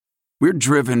We're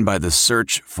driven by the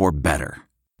search for better.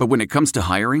 But when it comes to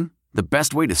hiring, the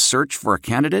best way to search for a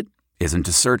candidate isn't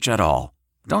to search at all.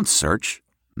 Don't search.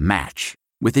 Match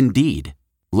with Indeed.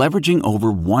 Leveraging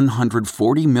over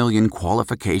 140 million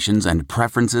qualifications and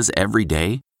preferences every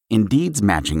day, Indeed's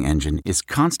matching engine is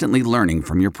constantly learning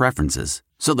from your preferences.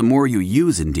 So the more you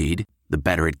use Indeed, the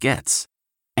better it gets.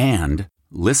 And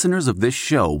listeners of this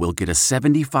show will get a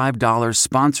 $75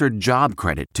 sponsored job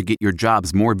credit to get your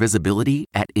jobs more visibility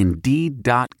at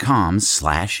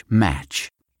Indeed.com/match.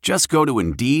 Just go to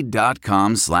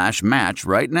Indeed.com/match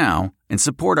right now and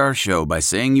support our show by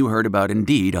saying you heard about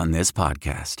Indeed on this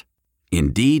podcast.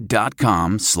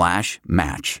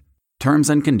 Indeed.com/match. Terms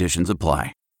and conditions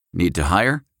apply. Need to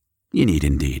hire? You need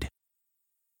Indeed.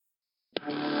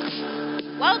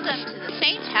 Welcome to the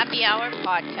Saints Happy Hour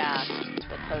podcast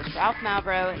with host Ralph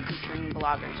Malbrough and featuring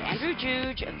bloggers Andrew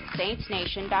Juge of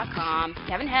SaintsNation.com,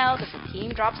 Kevin Held of The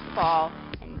Team Drops the Ball,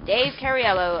 and Dave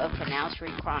Cariello of Canal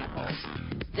Street Chronicles.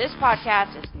 This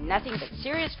podcast is nothing but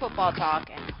serious football talk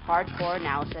and hardcore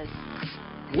analysis.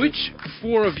 Which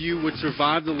four of you would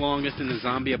survive the longest in the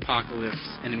zombie apocalypse,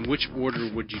 and in which order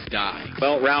would you die?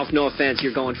 Well, Ralph, no offense,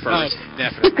 you're going first. Oh,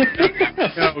 definitely.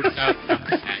 No.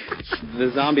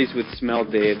 The zombies would smell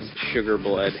Dave's sugar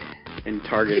blood and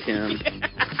target him.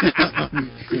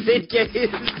 They'd get his...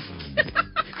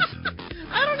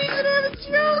 I don't even have a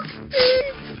joke,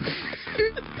 Dave.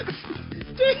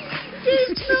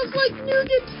 Dave smells like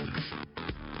nougat.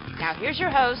 Now here's your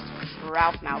host,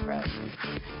 Ralph Malbrough.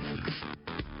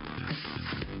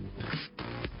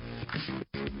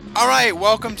 All right,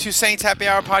 welcome to Saints Happy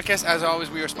Hour podcast. As always,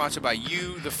 we are sponsored by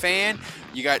you, the fan.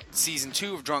 You got season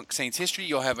 2 of Drunk Saints History.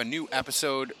 You'll have a new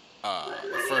episode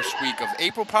the first week of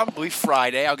April, probably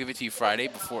Friday. I'll give it to you Friday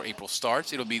before April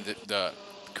starts. It'll be the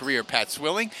career of Pat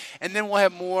Swilling. And then we'll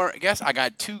have more guests. I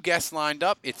got 2 guests lined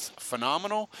up. It's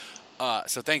phenomenal.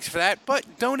 So thanks for that.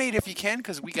 But donate if you can,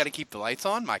 because we got to keep the lights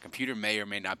on. My computer may or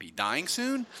may not be dying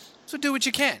soon. So do what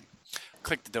you can.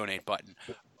 Click the donate button.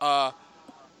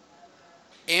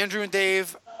 Andrew and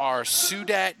Dave, our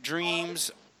Sudat dreams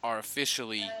are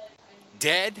officially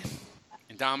dead.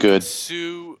 And Dominic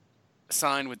Sue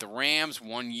signed with the Rams,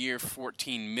 1 year,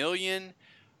 $14 million.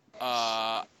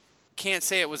 Can't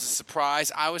say it was a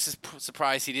surprise. I was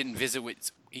surprised he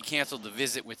canceled the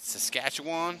visit with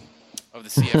Saskatchewan of the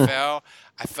CFL.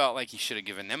 I felt like he should have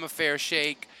given them a fair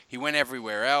shake. He went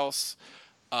everywhere else,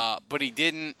 but he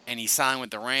didn't, and he signed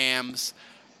with the Rams.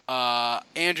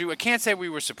 Andrew, I can't say we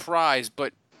were surprised,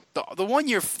 but the 1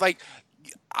 year, like,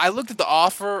 I looked at the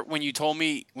offer when you called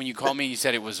me, you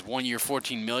said it was 1 year,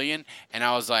 $14 million, and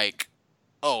I was like,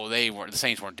 oh, the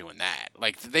Saints weren't doing that.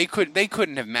 Like, they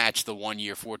couldn't have matched the 1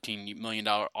 year, $14 million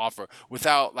offer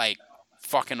without, like,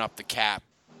 fucking up the cap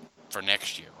for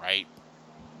next year, right?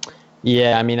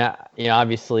 Yeah, I mean,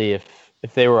 obviously, if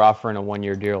they were offering a 1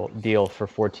 year deal for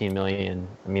 $14 million,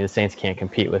 I mean, the Saints can't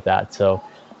compete with that. So,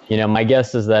 my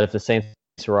guess is that if the Saints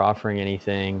were offering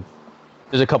anything,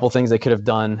 there's a couple things they could have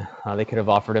done. They could have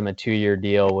offered him a 2 year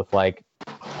deal with a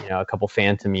couple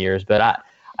phantom years. But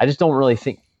I just don't really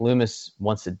think Loomis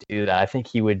wants to do that. I think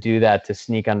he would do that to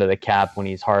sneak under the cap when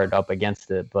he's hard up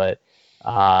against it. But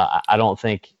I don't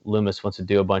think Loomis wants to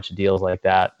do a bunch of deals like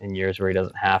that in years where he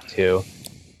doesn't have to.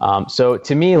 So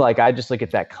to me, I just look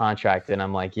at that contract and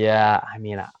I'm like, yeah, I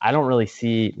mean, I don't really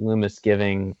see Loomis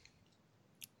giving,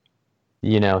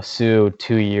 Sue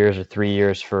 2 years or 3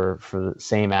 years for the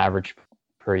same average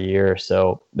per year.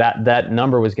 So that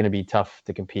number was going to be tough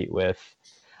to compete with.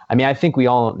 I mean, I think we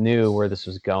all knew where this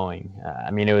was going.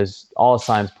 It was all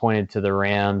signs pointed to the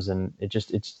Rams, and it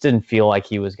just didn't feel like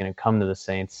he was going to come to the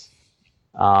Saints.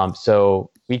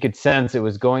 So we could sense it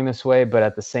was going this way, but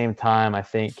at the same time, I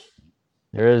think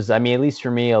there is, at least for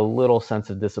me, a little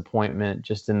sense of disappointment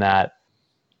just in that.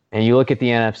 And you look at the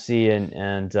NFC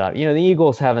and the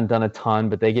Eagles haven't done a ton,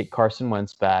 but they get Carson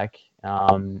Wentz back.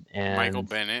 And Michael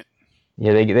Bennett.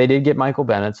 Yeah, they did get Michael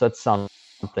Bennett, so that's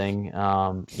something.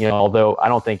 Although I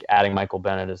don't think adding Michael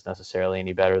Bennett is necessarily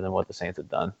any better than what the Saints have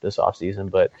done this offseason.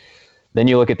 But then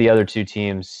you look at the other two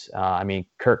teams.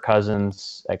 Kirk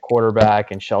Cousins at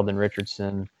quarterback and Sheldon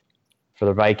Richardson for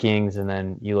the Vikings, and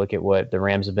then you look at what the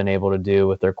Rams have been able to do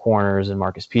with their corners and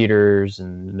Marcus Peters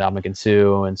and Ndamukong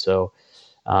Suh. And so,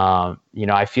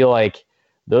 I feel like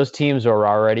those teams are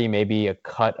already maybe a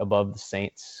cut above the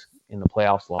Saints in the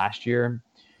playoffs last year.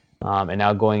 And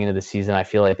now going into the season, I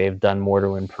feel like they've done more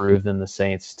to improve than the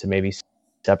Saints to maybe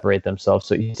separate themselves.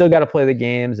 So you still got to play the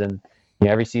games, and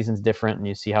every season's different, and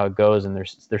you see how it goes. And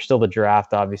there's still the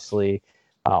draft, obviously,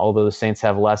 although the Saints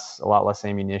have a lot less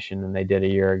ammunition than they did a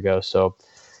year ago. So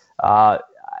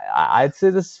I'd say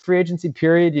this free agency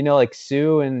period, like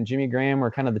Sue and Jimmy Graham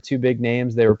were kind of the two big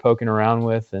names they were poking around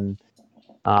with, and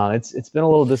it's been a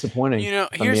little disappointing. If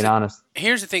I'm being honest.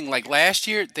 Here's the thing: like last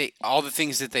year, all the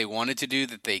things that they wanted to do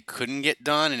that they couldn't get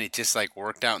done, and it just like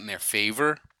worked out in their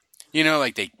favor.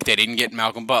 Like they didn't get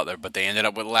Malcolm Butler, but they ended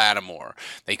up with Lattimore.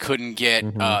 They couldn't get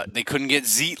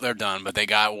Zietler done, but they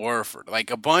got Warford. Like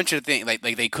a bunch of things. Like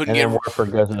they couldn't get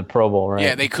Warford goes in the Pro Bowl, right?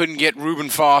 Yeah, they couldn't get Reuben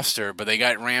Foster, but they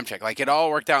got Ramczyk. Like it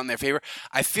all worked out in their favor.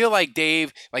 I feel like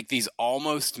Dave, like these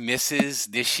almost misses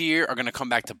this year are going to come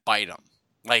back to bite them.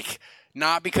 Like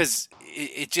not because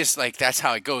it just like that's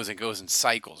how it goes. It goes in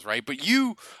cycles, right? But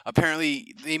you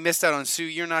apparently they missed out on Sue.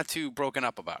 You're not too broken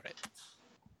up about it.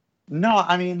 No,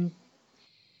 I mean.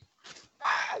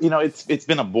 It's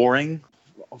been a boring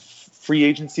free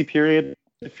agency period.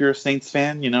 If you're a Saints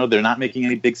fan, they're not making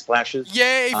any big splashes.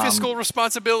 Yay, fiscal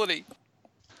responsibility.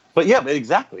 But yeah,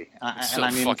 exactly.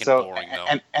 Fucking boring,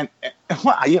 though. And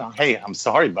well, hey, I'm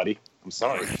sorry, buddy. I'm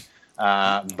sorry.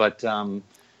 But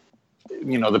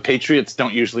the Patriots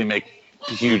don't usually make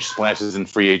huge splashes in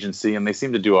free agency, and they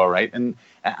seem to do all right. And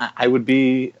I would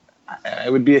be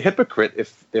a hypocrite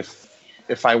if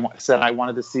I said I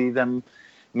wanted to see them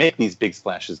make these big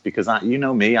splashes, because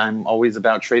me, I'm always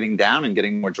about trading down and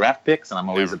getting more draft picks, and I'm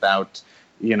always about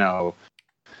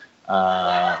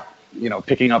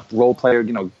picking up role player,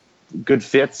 good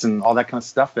fits and all that kind of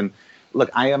stuff. And look,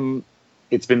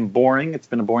 it's been boring. It's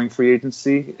been a boring free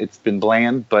agency. It's been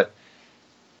bland, but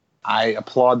I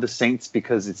applaud the Saints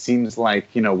because it seems like,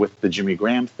 with the Jimmy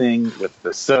Graham thing, with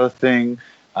the Suh thing,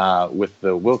 with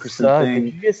the Wilkerson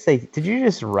thing. Did you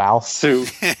just Ralph? Sue.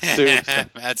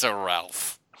 That's a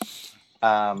Ralph.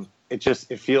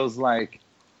 It feels like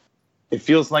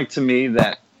to me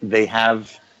that they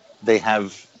have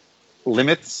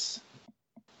limits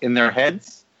in their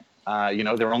heads.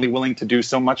 They're only willing to do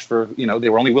so much for, they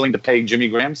were only willing to pay Jimmy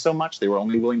Graham so much. They were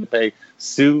only willing to pay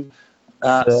Sue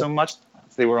so much.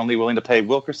 They were only willing to pay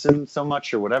Wilkerson so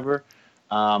much or whatever.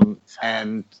 And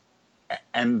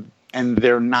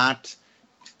they're not,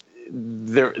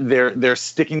 they're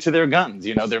sticking to their guns.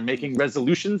 They're making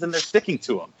resolutions and they're sticking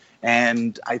to them.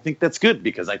 And I think that's good,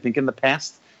 because I think in the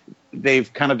past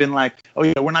they've kind of been like,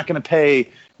 oh, we're not going to pay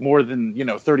more than,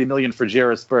 $30 million for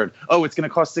Jairus Byrd. Oh, it's going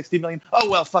to cost $60 million. Oh,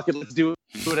 well, fuck it. Let's do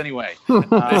it anyway.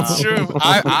 It's true.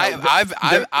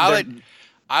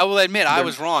 I will admit I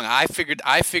was wrong. I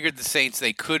figured the Saints,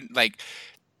 they couldn't,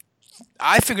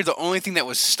 I figured the only thing that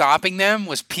was stopping them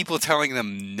was people telling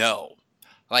them no.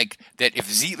 Like, that if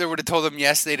Zietler would have told them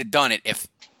yes, they'd have done it. If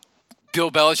Bill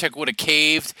Belichick would have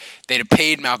caved, they'd have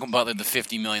paid Malcolm Butler the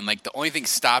 $50 million. Like, the only thing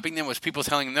stopping them was people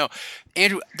telling them no.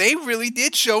 Andrew, they really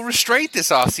did show restraint this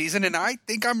offseason, and I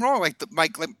think I'm wrong.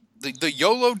 The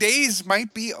YOLO days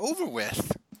might be over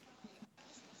with.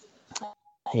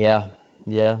 Yeah,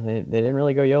 they didn't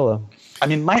really go YOLO. I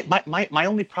mean, my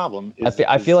only problem is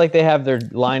I feel like they have their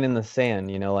line in the sand,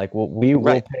 we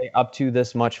will pay up to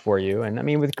this much for you. And I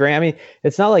mean, with Grammy,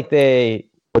 it's not like they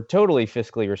were totally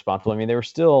fiscally responsible. I mean, they were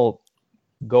still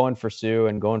going for Sue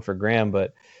and going for Graham,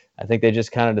 but I think they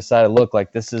just kind of decided, look,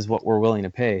 like, this is what we're willing to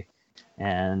pay.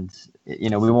 And, we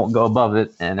won't go above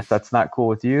it. And if that's not cool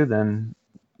with you, then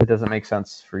it doesn't make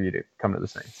sense for you to come to the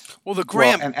Saints. Well, the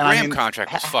Graham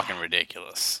contract was fucking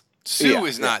ridiculous. Sue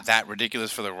is not that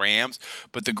ridiculous for the Rams,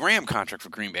 but the Graham contract for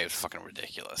Green Bay was fucking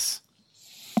ridiculous.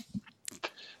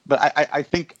 But I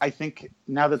think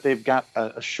now that they've got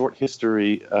a short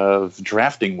history of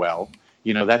drafting well,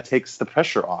 that takes the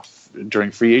pressure off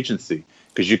during free agency,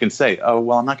 because you can say, oh,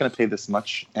 well, I'm not going to pay this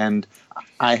much, and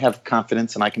I have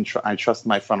confidence, and I trust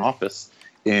my front office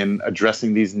in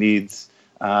addressing these needs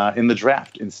in the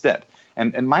draft instead.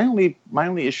 And my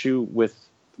only issue with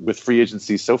free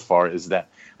agency so far is that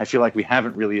I feel like we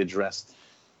haven't really addressed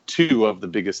two of the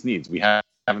biggest needs. We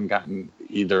haven't gotten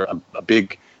either a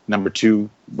big number 2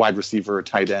 wide receiver or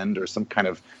tight end, or some kind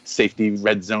of safety valve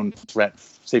red zone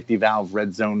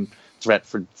threat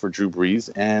for Drew Brees.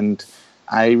 And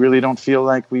I really don't feel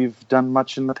like we've done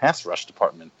much in the pass rush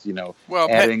department.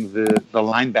 Adding the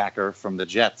linebacker from the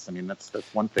Jets. I mean, that's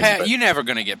one thing. Pat, you're never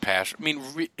going to get pass. I mean,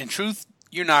 in truth,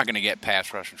 you're not going to get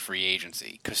pass rush in free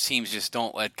agency, because teams just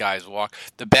don't let guys walk.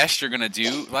 The best you're going to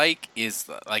do, is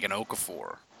like an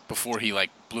Okafor before he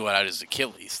blew out his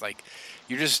Achilles.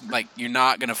 You're just you're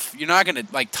not gonna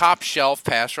top shelf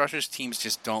pass rushers. Teams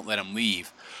just don't let them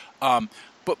leave.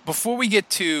 But before we get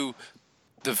to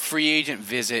the free agent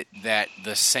visit that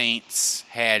the Saints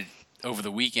had over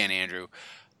the weekend, Andrew,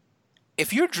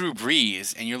 if you're Drew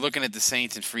Brees and you're looking at the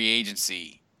Saints in free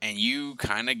agency and you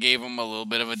kind of gave them a little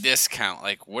bit of a discount,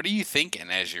 what are you thinking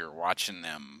as you're watching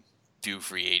them do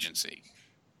free agency?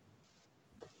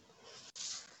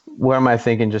 What am I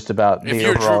thinking just about If the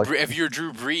you're overall? if you're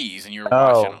Drew Brees and you're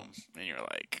Oh. watching them, and you're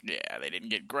like, yeah, they didn't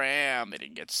get Graham, they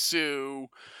didn't get Sue,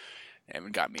 they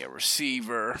haven't got me a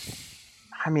receiver.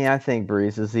 I mean, I think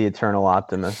Breeze is the eternal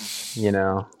optimist.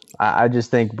 I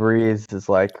just think Breeze is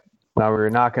like, now we're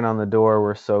knocking on the door,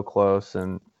 we're so close,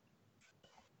 and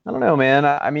I don't know, man.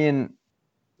 I mean,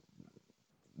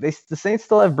 the Saints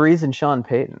still have Breeze and Sean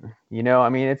Payton. I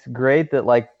mean, it's great that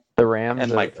like the Rams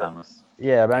And Mike Thomas.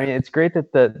 Yeah, but I mean, it's great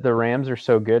that the Rams are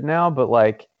so good now, but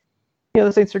like,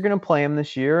 the Saints are going to play him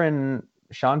this year, and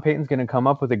Sean Payton's going to come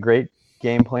up with a great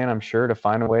game plan, I'm sure, to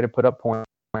find a way to put up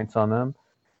points on them.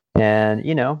 And,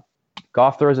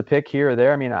 Goff throws a pick here or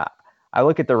there. I mean, I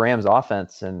look at the Rams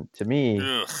offense, and to me,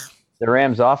 the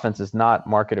Rams offense is not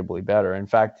marketably better. In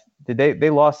fact, they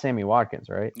lost Sammy Watkins,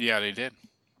 right? Yeah, they did.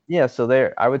 Yeah,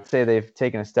 so I would say they've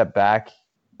taken a step back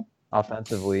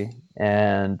offensively.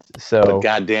 And so, But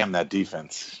goddamn that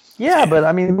defense. Yeah, but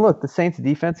I mean, look, the Saints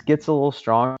defense gets a little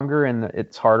stronger, and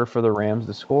it's harder for the Rams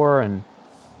to score. And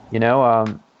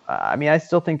I mean, I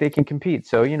still think they can compete.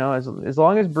 So as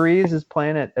long as Breeze is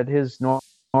playing at his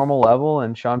normal level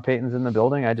and Sean Payton's in the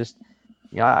building,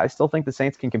 I still think the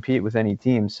Saints can compete with any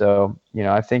team. So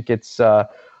I think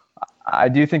I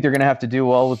do think they're going to have to do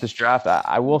well with this draft.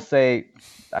 I will say,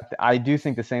 I do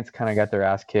think the Saints kind of got their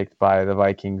ass kicked by the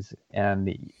Vikings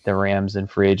and the Rams in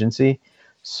free agency.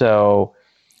 So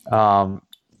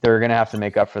they're going to have to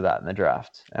make up for that in the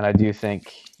draft. And I do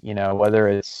think, whether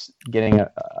it's getting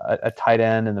a tight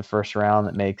end in the first round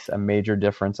that makes a major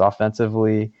difference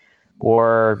offensively,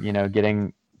 or,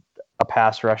 getting a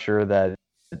pass rusher that,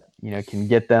 can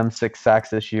get them 6 sacks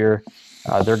this year,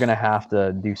 they're going to have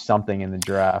to do something in the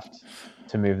draft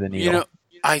to move the needle.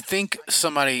 I think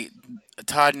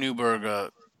Todd Newberg,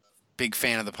 a big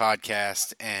fan of the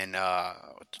podcast and a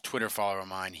Twitter follower of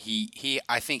mine,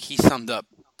 I think he summed up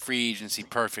free agency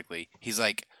perfectly. He's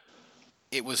like,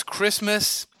 it was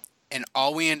Christmas, and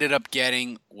all we ended up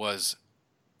getting was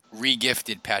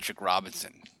regifted Patrick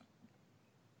Robinson.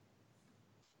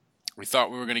 We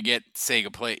thought we were going to get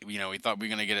Sega Play. We thought we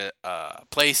were going to get a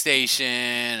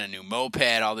PlayStation, a new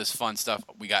moped, all this fun stuff.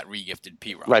 We got regifted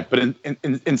P. Rob. Right, but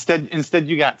instead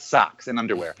you got socks and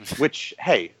underwear, which,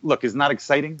 hey, look, is not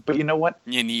exciting, but you know what?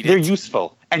 You need They're it.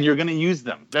 useful, and you're going to use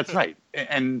them. That's right.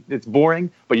 And it's boring,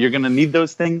 but you're going to need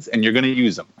those things, and you're going to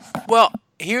use them. Well,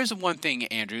 here's one thing,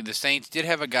 Andrew. The Saints did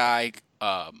have a guy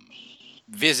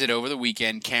visit over the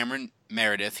weekend, Cameron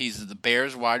Meredith. He's the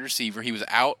Bears wide receiver. He was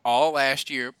out all last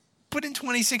year. But in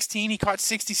 2016, he caught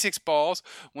 66 balls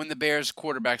when the Bears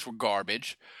quarterbacks were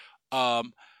garbage.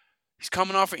 He's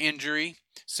coming off an injury,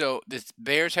 so the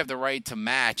Bears have the right to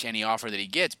match any offer that he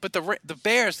gets. But the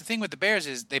thing with the Bears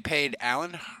is they paid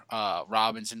Allen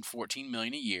Robinson $14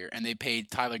 million a year, and they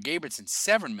paid Tyler Gabrielson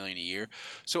 $7 million a year.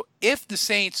 So if the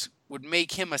Saints would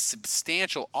make him a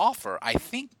substantial offer, I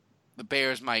think the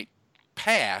Bears might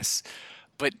pass.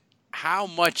 But how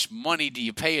much money do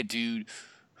you pay a dude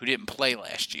who didn't play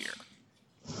last year?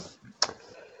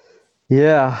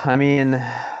 Yeah, I mean,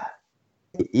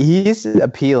 he's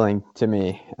appealing to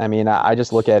me. I mean, I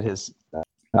just look at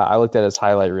I looked at his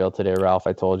highlight reel today, Ralph,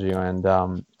 I told you, and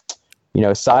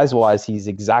size-wise, he's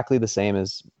exactly the same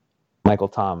as Michael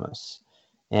Thomas.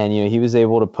 And he was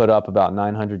able to put up about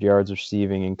 900 yards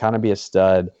receiving and kind of be a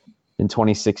stud in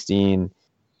 2016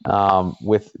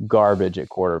 with garbage at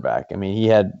quarterback. I mean, he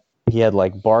had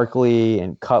like Barkley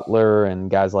and Cutler and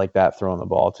guys like that throwing the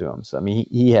ball to him. So, I mean,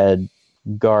 he had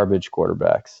garbage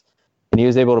quarterbacks. And he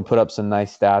was able to put up some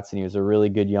nice stats, and he was a really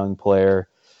good young player.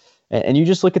 And you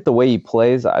just look at the way he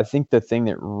plays, I think the thing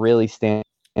that really stands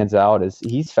out is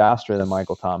he's faster than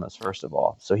Michael Thomas, first of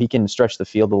all. So he can stretch the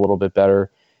field a little bit better.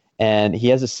 And he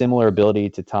has a similar ability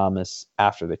to Thomas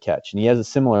after the catch. And he has a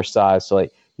similar size. So,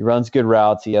 like, he runs good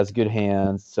routes. He has good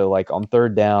hands. So, like, on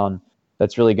third down,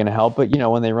 that's really going to help. But,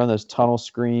 when they run those tunnel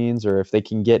screens, or if they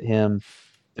can get him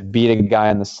to beat a guy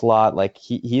in the slot, like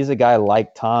he's a guy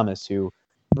like Thomas who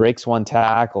breaks one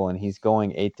tackle and he's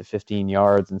going 8 to 15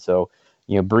 yards. And so,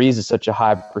 Breeze is such a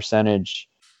high percentage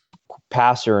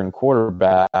passer and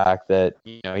quarterback that,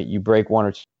 you break 1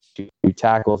 or 2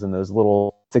 tackles and those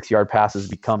little 6-yard passes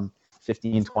become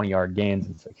 15, 20-yard gains.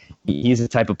 It's like, he's the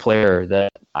type of player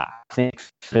that I think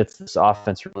fits this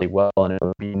offense really well, and it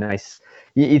would be nice.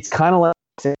 It's kind of like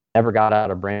he never got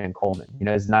out of Brandon Coleman.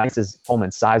 As nice as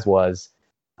Coleman's size was,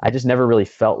 I just never really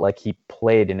felt like he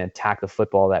played and attacked the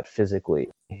football that physically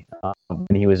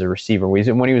when he was a receiver.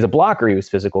 When he was a blocker, he was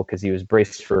physical because he was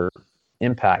braced for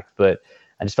impact. But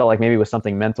I just felt like maybe it was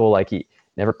something mental, like he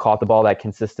never caught the ball that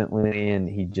consistently, and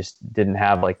he just didn't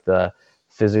have like the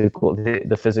physical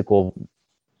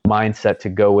mindset to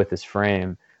go with his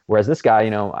frame. Whereas this guy,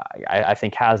 I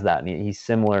think has that, and he's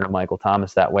similar to Michael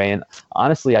Thomas that way. And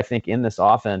honestly, I think in this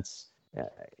offense,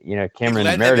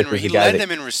 Cameron Meredith is the guy led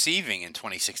them in receiving in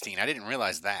 2016. I didn't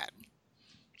realize that.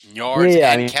 Yards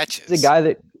catches. He's a guy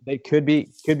that could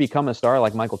become a star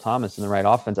like Michael Thomas in the right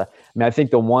offense. I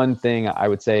think the one thing I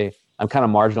would say, I'm kind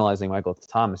of marginalizing Michael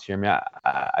Thomas here.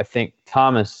 I think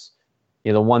Thomas,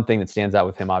 the one thing that stands out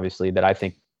with him, obviously, that I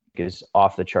think is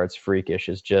off the charts freakish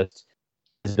is just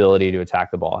his ability to attack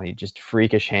the ball. He just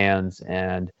freakish hands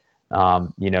and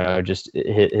just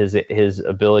his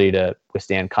ability to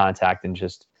withstand contact and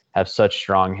just have such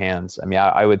strong hands. I mean,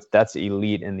 I would, that's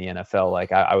elite in the NFL.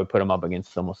 Like I would put him up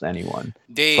against almost anyone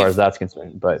as far as that's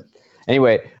concerned. But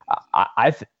anyway,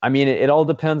 I mean, it all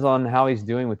depends on how he's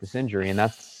doing with this injury, and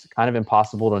that's kind of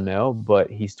impossible to know.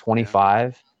 But he's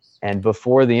 25, and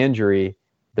before the injury,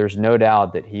 there's no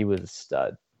doubt that he was a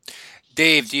stud.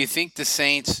 Dave, do you think the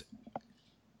Saints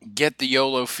get the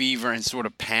YOLO fever and sort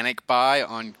of panic buy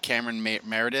on Cameron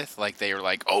Meredith? Like they were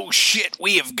like, oh shit,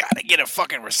 we have got to get a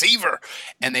fucking receiver.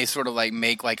 And they sort of like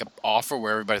make like an offer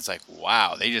where everybody's like,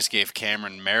 wow, they just gave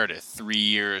Cameron Meredith 3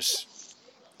 years,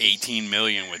 $18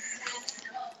 million with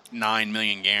 $9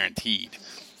 million guaranteed.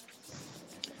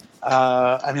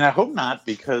 I mean, I hope not,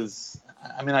 because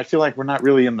I feel like we're not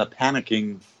really in the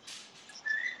panicking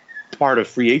part of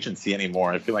free agency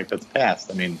anymore. I feel like that's past.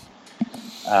 I mean,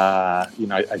 I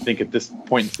think at this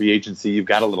point in free agency, you've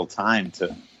got a little time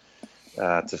to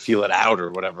feel it out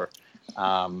or whatever.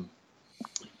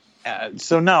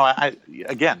 So no,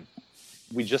 again,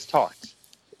 we just talked.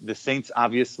 The Saints,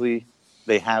 obviously,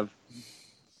 they have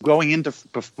going into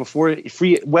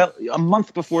a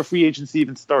month before free agency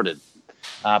even started,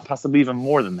 possibly even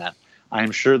more than that. I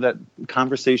am sure that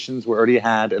conversations were already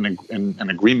had and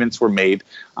agreements were made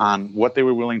on what they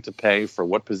were willing to pay for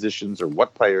what positions or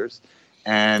what players.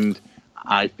 And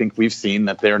I think we've seen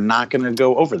that they're not going to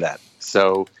go over that.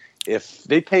 So if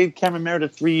they paid Cameron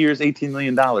Meredith 3 years, $18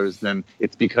 million, then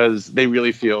it's because they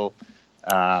really feel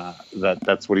that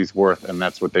that's what he's worth and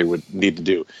that's what they would need to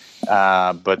do.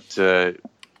 But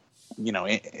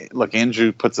look,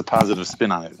 Andrew puts a positive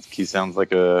spin on it. He sounds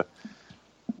like a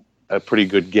pretty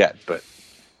good get, but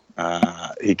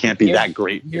he can't be that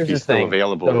great if he's still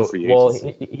available in free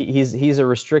agency. Well, he's a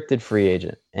restricted free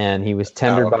agent, and he was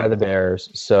tendered by the Bears.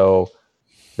 So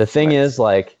the thing is,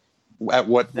 like, at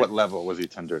what level was he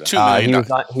tendered at? He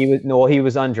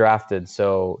was undrafted,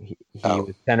 so he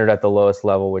was tendered at the lowest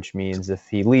level, which means if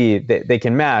he leaves, they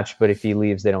can match, but if he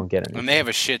leaves, they don't get anything. And they have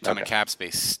a shit ton of cap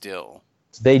space still.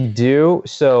 They do.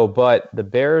 So, but the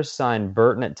Bears signed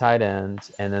Burton at tight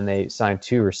end, and then they signed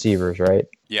 2 receivers, right?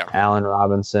 Yeah. Allen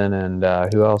Robinson and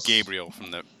who else? Gabriel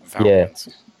from the Falcons.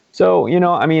 Yeah. So,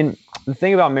 the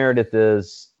thing about Meredith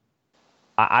is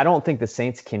I don't think the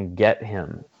Saints can get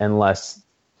him unless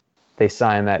they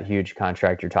sign that huge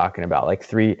contract you're talking about. I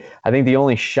think the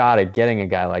only shot at getting a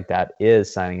guy like that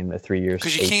is signing him to 3 years.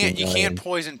 Because you can't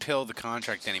poison pill the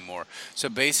contract anymore. So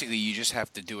basically, you just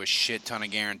have to do a shit ton of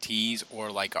guarantees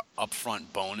or like an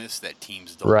upfront bonus that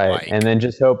teams don't like. Right, and then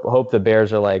just hope the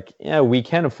Bears are like, yeah, we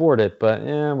can afford it, but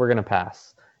we're gonna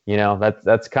pass.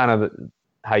 That's kind of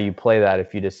how you play that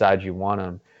if you decide you want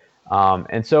him.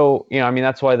 And so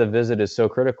that's why the visit is so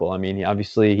critical. I mean,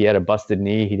 obviously he had a busted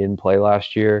knee; he didn't play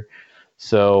last year.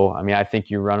 So, I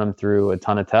think you run them through a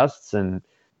ton of tests and,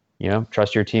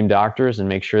 trust your team doctors and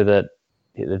make sure that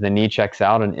the knee checks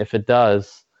out. And if it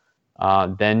does,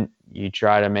 then you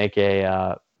try to make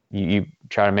you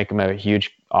try to make them a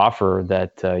huge offer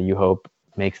that you hope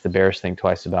makes the Bears think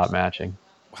twice about matching.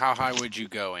 How high would you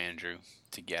go, Andrew,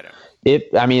 to get him?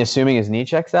 Assuming his knee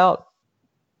checks out?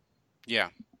 Yeah.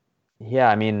 Yeah,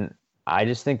 I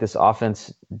just think this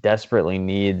offense desperately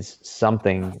needs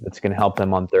something that's going to help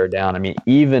them on third down.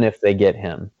 Even if they get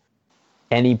him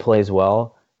and he plays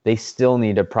well, they still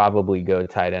need to probably go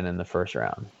tight end in the first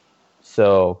round.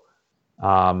 So,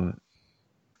 I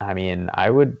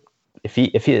would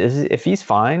if he's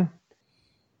fine,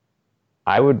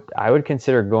 I would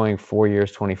consider going 4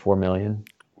 years, $24 million.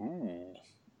 Ooh,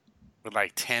 with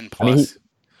like 10 plus.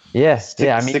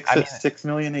 $6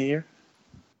 million a year.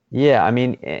 Yeah,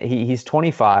 he's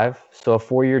 25, so a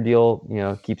 4-year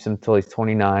deal, keeps him till he's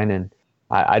 29, and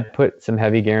I'd put some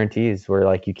heavy guarantees where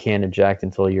like you can't eject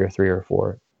until year 3 or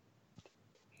 4.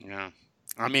 Yeah,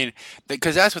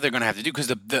 because that's what they're going to have to do. Because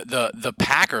the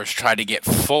Packers tried to get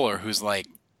Fuller, who's like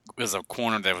was a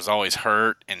corner that was always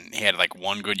hurt, and he had like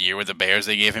one good year with the Bears.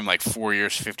 They gave him like 4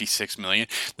 years, $56 million.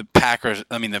 The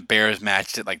Bears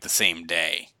matched it like the same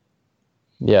day.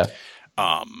 Yeah.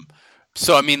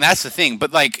 So, that's the thing.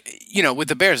 But, with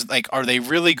the Bears, are they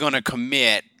really going to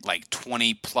commit,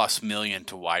 $20+ million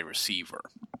to wide receiver?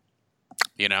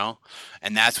 you know,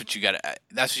 and that's what you got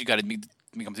to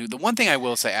become through. The one thing I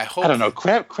will say, I hope. I don't know.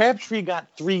 Crabtree got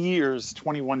 3 years,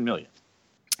 $21 million.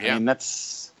 Yeah. I mean,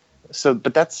 that's so.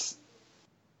 But that's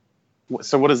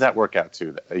so. What does that work out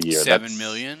to a year? $7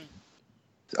 million.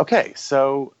 Okay,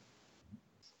 so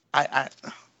I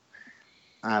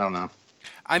don't know.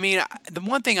 I mean, the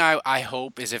one thing I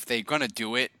hope is if they're going to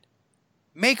do it,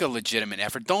 make a legitimate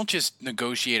effort. Don't just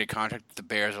negotiate a contract that the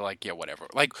Bears are like, yeah, whatever.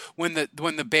 Like when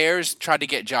the Bears tried to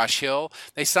get Josh Hill,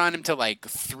 they signed him to like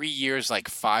 3 years, like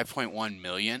 $5.1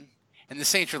 million, and the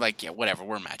Saints were like, yeah, whatever,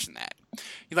 we're matching that.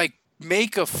 You like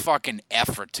make a fucking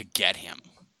effort to get him.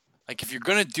 Like if you're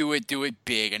gonna do it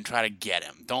big and try to get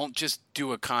him. Don't just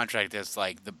do a contract that's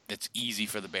like that's easy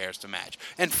for the Bears to match.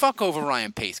 And fuck over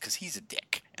Ryan Pace because he's a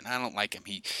dick. And I don't like him.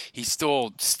 He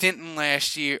stole Stinton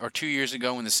last year or 2 years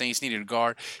ago when the Saints needed a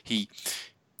guard. Didn't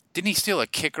he steal a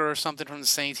kicker or something from the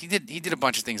Saints? He did a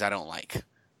bunch of things I don't like.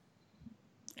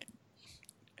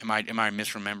 Am I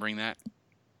misremembering that?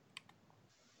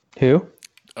 Who?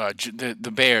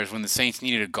 The Bears, when the Saints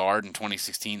needed a guard in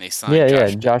 2016, they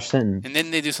signed Josh Stinton. And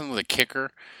then they do something with a kicker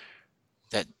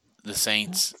that the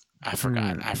Saints I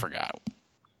forgot.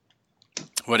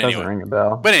 What Doesn't ring a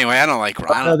bell. But anyway, I don't like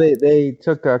Ryan. No, they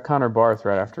took Connor Barth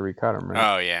right after we cut him,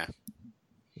 right? Oh yeah.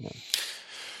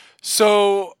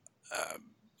 So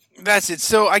that's it.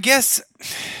 So I guess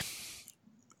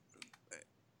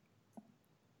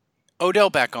Odell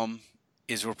Beckham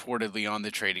is reportedly on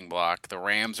the trading block. The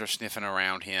Rams are sniffing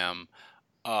around him.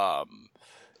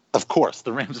 Of course,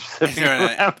 the Rams are sniffing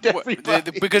around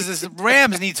everybody. Because the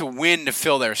Rams need to win to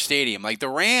fill their stadium. Like the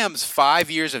Rams, 5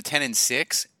 years of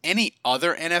 10-6. Any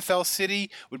other NFL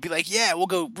city would be like, yeah,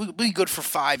 we'll be good for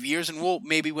 5 years, and we'll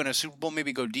maybe win a Super Bowl,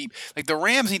 maybe go deep. Like the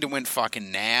Rams need to win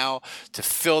fucking now to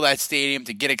fill that stadium,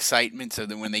 to get excitement, so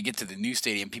that when they get to the new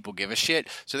stadium, people give a shit.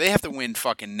 So they have to win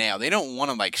fucking now. They don't want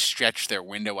to like stretch their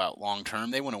window out long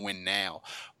term. They want to win now.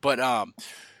 But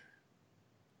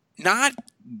not.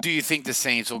 Do you think the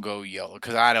Saints will go yellow?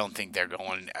 Because I don't think they're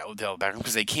going Odell Beckham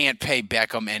because they can't pay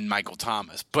Beckham and Michael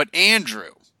Thomas. But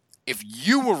Andrew, if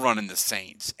you were running the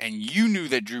Saints and you knew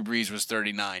that Drew Brees was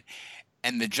 39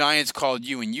 and the Giants called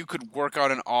you and you could work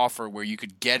out an offer where you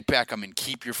could get Beckham and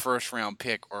keep your first-round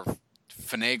pick or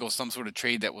finagle some sort of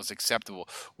trade that was acceptable,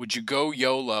 would you go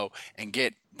YOLO and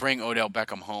bring Odell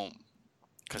Beckham home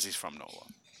because he's from NOLA?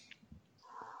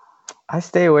 I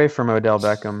stay away from Odell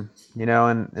Beckham,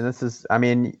 and this is, I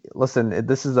mean, listen,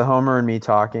 this is the homer and me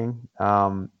talking.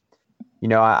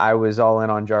 I was all in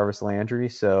on Jarvis Landry,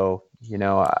 so,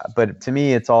 but to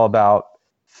me, it's all about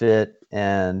fit.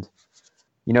 And,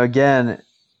 again,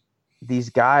 these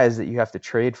guys that you have to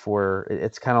trade for,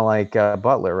 it's kind of like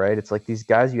Butler, right? It's like these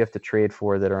guys you have to trade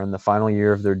for that are in the final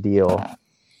year of their deal.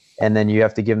 And then you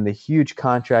have to give them the huge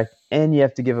contract and you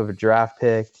have to give them a draft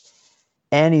pick.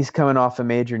 And he's coming off a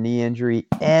major knee injury,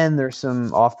 and there's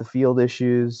some off-the-field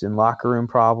issues and locker room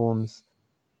problems.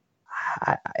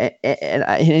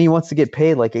 And he wants to get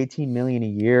paid like $18 million a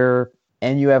year,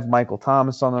 and you have Michael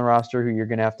Thomas on the roster who you're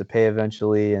going to have to pay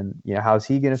eventually. And how's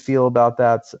he going to feel about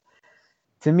that? So,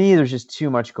 to me, there's just too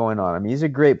much going on. I mean, he's a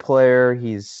great player.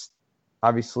 He's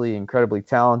obviously incredibly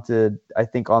talented. I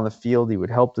think on the field he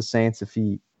would help the Saints if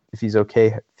he's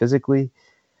okay physically.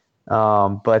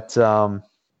 But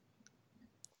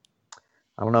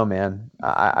I don't know, man.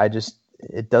 I just,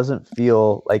 it doesn't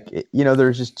feel like,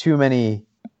 there's just too many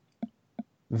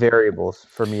variables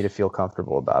for me to feel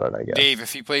comfortable about it, I guess. Dave,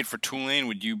 if he played for Tulane,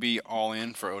 would you be all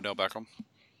in for Odell Beckham?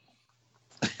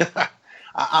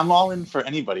 I'm all in for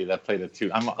anybody that played at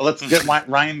Tulane. Let's get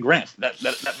Ryan Grant.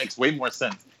 That makes way more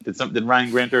sense. Did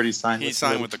Ryan Grant already sign? He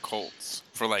signed with the Colts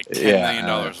for like $10 million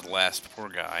less. Poor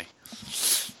guy.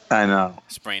 I know.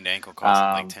 Sprained ankle cost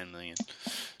him like $10 million.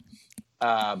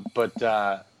 But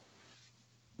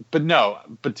no.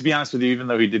 But to be honest with you, even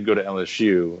though he did go to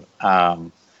LSU,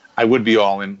 I would be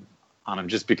all in on him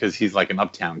just because he's like an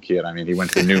uptown kid. I mean, he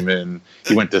went to Newman.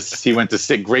 he went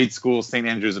to grade school, St.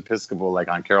 Andrew's Episcopal, like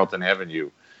on Carrollton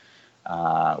Avenue,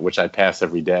 which I pass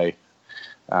every day.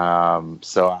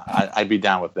 So I'd be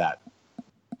down with that.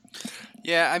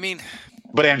 Yeah, I mean.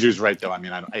 But Andrew's right though. I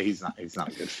mean, he's not a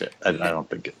good fit. I don't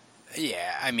think it.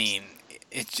 Yeah, I mean.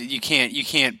 You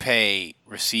can't pay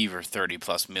receiver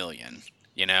 $30+ million,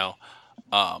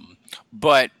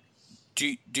 But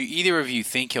do either of you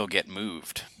think he'll get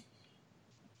moved?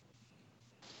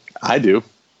 I do.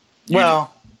 Yeah.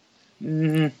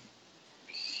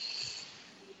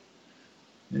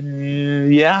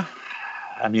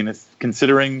 I mean, it's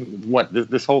considering what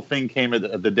this whole thing came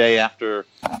the day after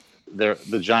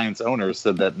the Giants owner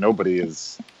said that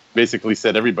basically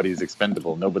said everybody is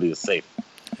expendable, nobody is safe.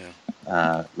 Yeah.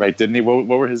 Right? Didn't he? What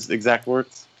were his exact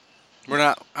words? We're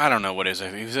not. I don't know what his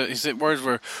words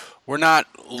were. We're not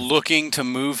looking to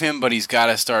move him, but he's got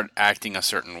to start acting a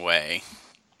certain way.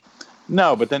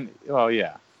 No, but then, well,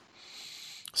 yeah.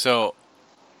 So,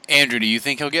 Andrew, do you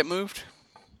think he'll get moved?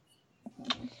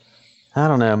 I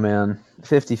don't know, man.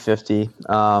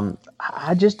 50-50.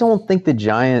 I just don't think the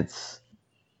Giants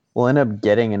will end up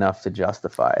getting enough to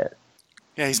justify it.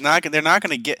 Yeah, they're not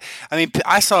going to get. I mean,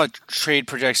 I saw trade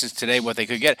projections today what they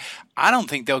could get. I don't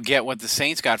think they'll get what the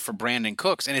Saints got for Brandon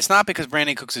Cooks, and it's not because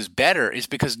Brandon Cooks is better. It's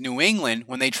because New England,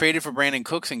 when they traded for Brandon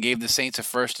Cooks and gave the Saints a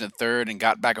first and a third and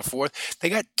got back a fourth, they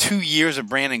got 2 years of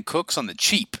Brandon Cooks on the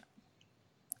cheap.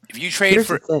 If you trade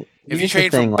for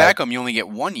Beckham, you only get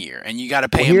 1 year, and you got to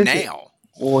pay him now.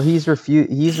 Well, he's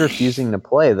refusing to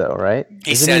play though, right?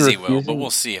 He says he will, but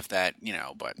we'll see if that,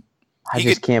 but. I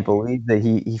just can't believe that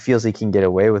he feels he can get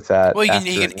away with that. Well, after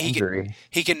an injury.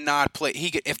 He can not play.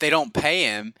 If they don't pay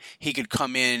him, he could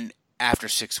come in after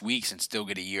 6 weeks and still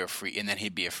get a year free, and then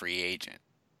he'd be a free agent.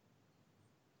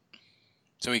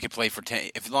 So he could play for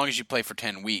 10. As long as you play for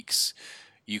 10 weeks,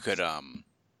 you could.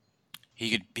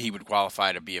 He would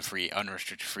qualify to be a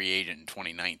unrestricted free agent in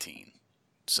 2019.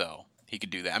 So he could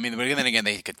do that. I mean, but then again,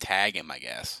 they could tag him, I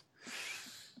guess.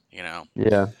 Yeah.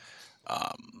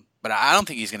 But I don't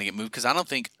think he's going to get moved because I don't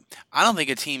think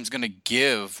a team's going to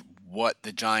give what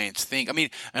the Giants think. I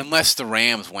mean, unless the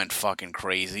Rams went fucking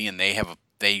crazy and they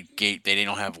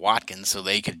don't have Watkins, so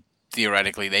they could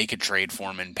theoretically trade for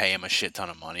him and pay him a shit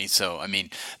ton of money. So I mean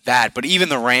that. But even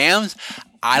the Rams,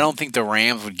 I don't think the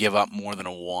Rams would give up more than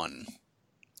a 1.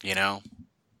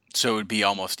 So it would be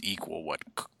almost equal what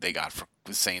the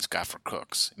Saints got for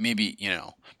Cooks. Maybe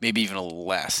even a little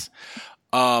less.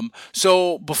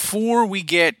 So before we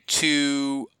get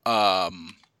to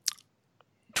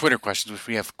Twitter questions, which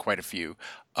we have quite a few,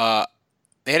 they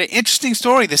had an interesting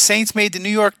story. The Saints made the New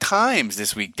York Times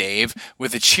this week, Dave,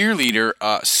 with a cheerleader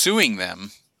suing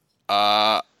them,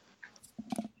 and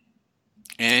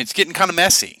it's getting kind of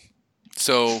messy.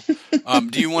 So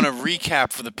do you want to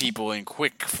recap for the people in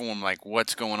quick form, like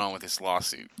what's going on with this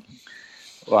lawsuit?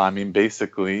 Well, I mean,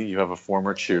 basically, you have a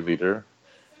former cheerleader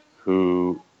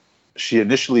who... She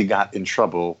initially got in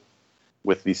trouble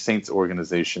with the Saints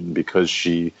organization because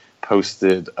she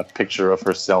posted a picture of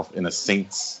herself in a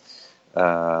Saints,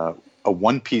 a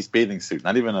one-piece bathing suit,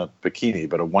 not even a bikini,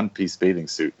 but a one-piece bathing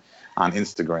suit on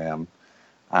Instagram.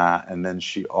 And then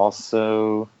she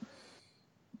also,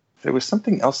 there was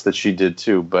something else that she did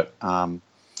too, but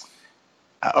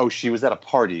she was at a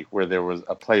party where there was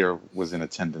a player was in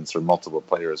attendance or multiple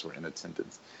players were in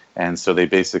attendance. And so they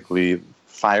basically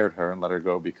fired her and let her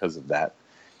go because of that.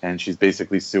 And she's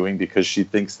basically suing because she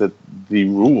thinks that the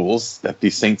rules that the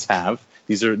Saints have,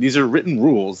 these are written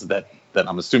rules that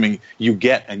I'm assuming you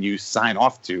get and you sign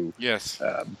off to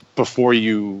before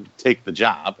you take the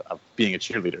job of being a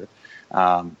cheerleader.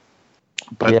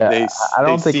 But yeah, I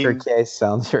don't think her case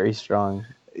sounds very strong.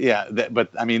 Yeah, but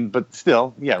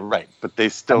still, yeah, right. But they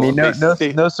still. I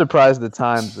mean, no surprise the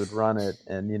Times would run it,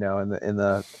 and in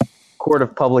the court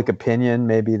of public opinion,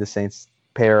 maybe the Saints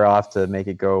pay her off to make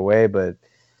it go away. But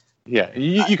yeah,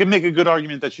 you can make a good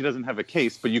argument that she doesn't have a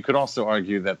case, but you could also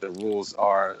argue that the rules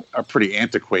are pretty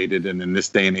antiquated, and in this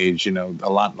day and age, there's a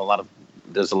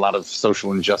lot of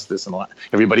social injustice, and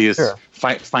everybody is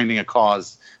finding a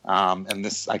cause. And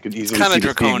this I could easily kind see of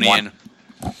draconian.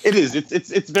 It is.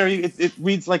 It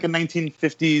reads like a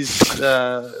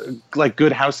 1950s like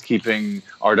Good Housekeeping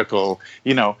article.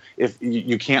 If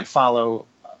you can't follow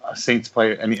a Saints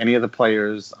player, any of the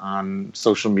players on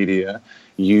social media,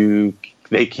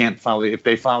 they can't follow. If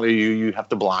they follow you, you have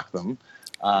to block them.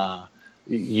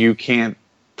 You can't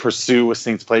pursue a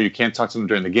Saints player. You can't talk to them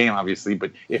during the game, obviously.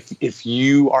 But if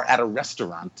you are at a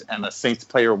restaurant and a Saints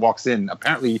player walks in,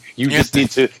 apparently you just need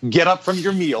to get up from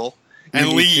your meal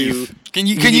and leave.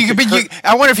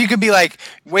 I wonder if you could be like,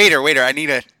 waiter, I need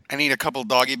a couple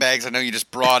doggy bags. I know you just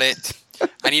brought it.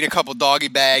 I need a couple doggy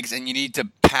bags, and you need to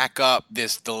pack up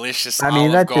this delicious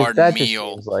Olive Garden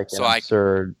meal. Just seems like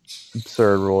an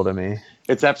absurd rule to me.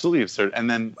 It's absolutely absurd. And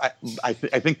then I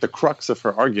think the crux of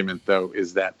her argument, though,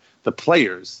 is that the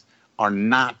players are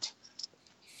not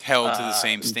held to the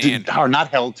same standard. Are not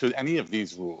held to any of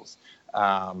these rules.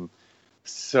 I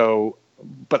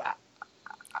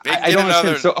don't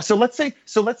understand.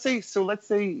 So let's say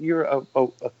you're a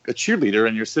cheerleader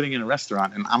and you're sitting in a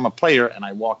restaurant and I'm a player and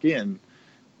I walk in.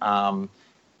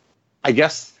 I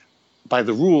guess by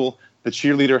the rule, the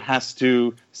cheerleader has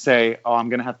to say, "Oh, I'm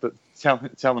going to have to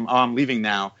tell them, oh, I'm leaving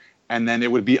now," and then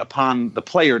it would be upon the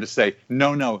player to say,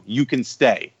 "No, you can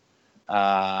stay,"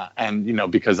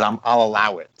 because I'll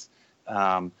allow it.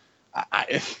 I,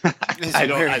 It's I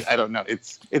don't. weird. I don't know.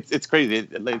 It's crazy.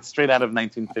 It's straight out of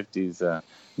 1950s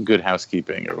Good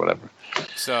Housekeeping or whatever.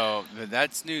 So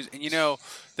that's news. And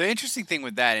the interesting thing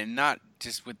with that, and not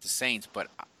just with the Saints, but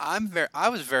I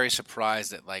was very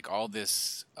surprised that like all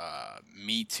this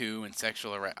Me Too and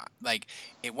sexual like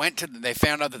it went to they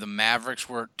found out that the Mavericks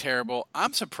were terrible.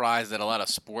 I'm surprised that a lot of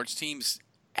sports teams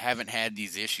haven't had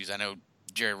these issues. I know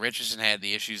Jerry Richardson had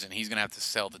the issues, and he's gonna have to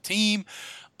sell the team.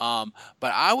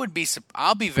 But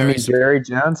I'll be very Jerry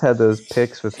Jones had those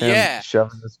pics with him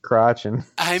shoving his crotch and.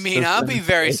 I'll be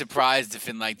very surprised if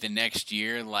in like the next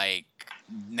year, like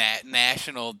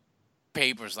national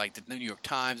papers like the New York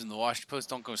Times and the Washington Post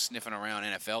don't go sniffing around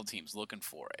NFL teams looking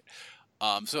for it.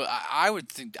 So I would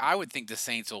think the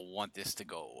Saints will want this to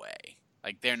go away.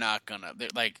 Like they're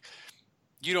like,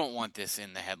 you don't want this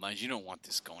in the headlines. You don't want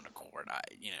this going to court.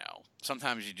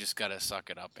 Sometimes you just gotta suck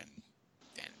it up and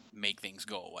make things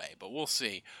go away, but we'll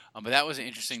see. But that was an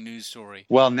interesting news story.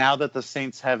 Well, now that the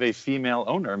Saints have a female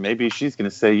owner, maybe she's going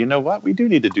to say, you know what, we do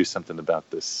need to do something about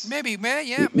this. Maybe.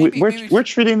 We're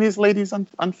treating these ladies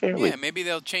unfairly. Yeah, maybe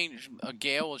they'll change.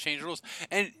 Gail will change the rules.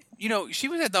 And she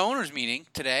was at the owners' meeting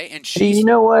today, and you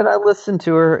know what? I listened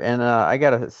to her, and I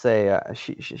gotta say,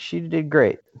 she did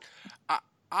great.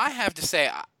 I have to say,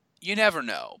 you never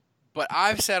know, but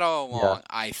I've said all along,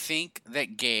 I think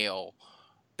that Gail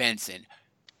Benson.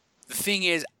 The thing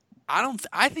is,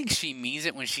 I think she means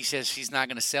it when she says she's not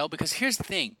going to sell, because here's the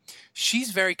thing.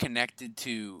 She's very connected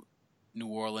to New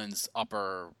Orleans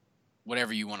upper,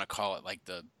 whatever you want to call it, like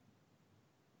the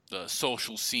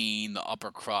social scene, the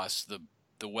upper crust, the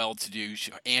well-to-do.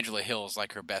 Angela Hill is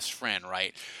like her best friend,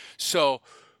 right? So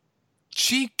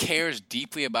she cares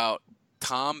deeply about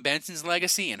Tom Benson's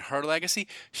legacy and her legacy.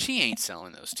 She ain't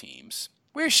selling those teams.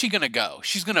 Where's she going to go?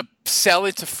 She's going to sell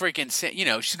it to freaking,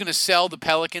 she's going to sell the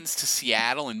Pelicans to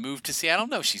Seattle and move to Seattle?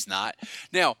 No, she's not.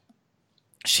 Now,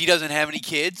 she doesn't have any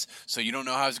kids, so you don't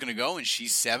know how it's going to go, and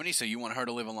she's 70, so you want her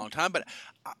to live a long time. But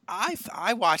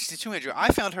I watched it too, Andrew.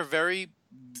 I found her very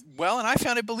well, and I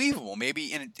found it believable.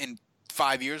 Maybe in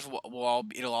 5 years,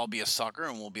 it'll all be a sucker,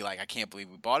 and we'll be like, I can't believe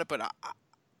we bought it. But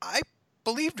I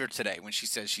believed her today when she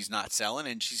says she's not selling,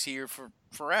 and she's here for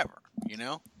forever,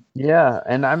 Yeah,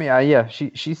 and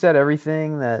she said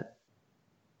everything that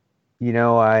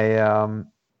I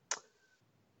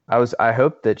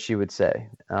hoped that she would say.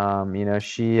 I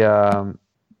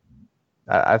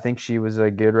think she was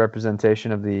a good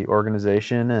representation of the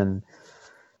organization, and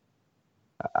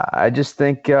I just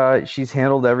think she's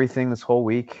handled everything this whole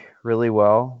week really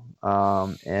well.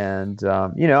 I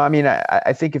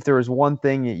think if there was one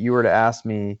thing that you were to ask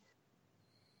me,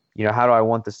 how do I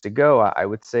want this to go? I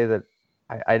would say that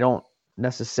I don't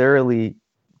necessarily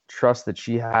trust that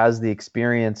she has the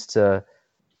experience to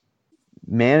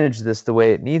manage this the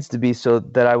way it needs to be, so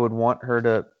that I would want her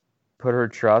to put her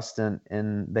trust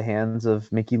in the hands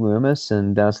of Mickey Loomis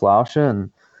and Dennis Lauscha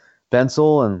and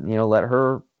Bensel, and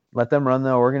let them run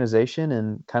the organization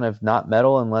and kind of not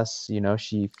meddle unless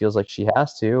she feels like she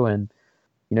has to. And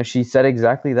she said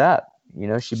exactly that.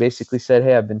 She basically said,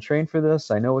 hey, I've been trained for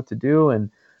this, I know what to do, and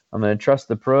I'm going to trust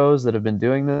the pros that have been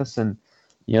doing this, and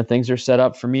things are set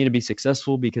up for me to be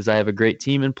successful because I have a great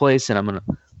team in place, and I'm going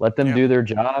to let them do their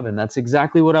job. And that's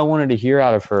exactly what I wanted to hear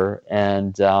out of her.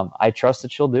 And I trust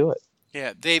that she'll do it.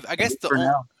 Yeah, Dave, I guess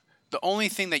the only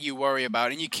thing that you worry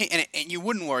about, and you can't, and you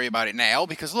wouldn't worry about it now,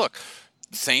 because look,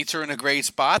 the Saints are in a great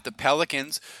spot. The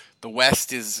Pelicans, the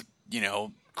West is,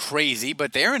 crazy,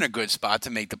 but they're in a good spot to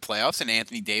make the playoffs, and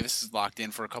Anthony Davis is locked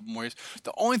in for a couple more years.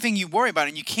 The only thing you worry about,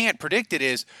 and you can't predict it,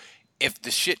 is if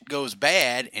the shit goes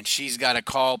bad and she's got to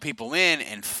call people in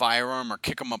and fire them or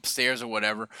kick them upstairs or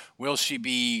whatever, will she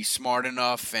be smart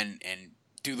enough and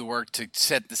do the work to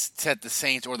set the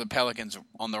Saints or the Pelicans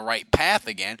on the right path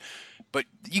again? But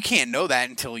you can't know that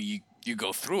until you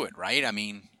go through it, right?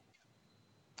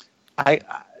 I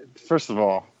first of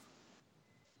all,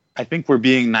 I think we're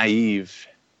being naive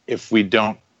if we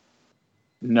don't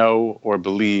know or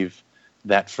believe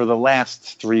that for the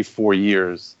last 3-4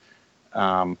 years,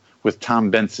 with Tom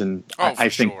Benson, I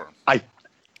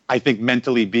think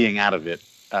mentally being out of it.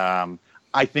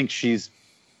 I think she's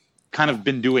kind of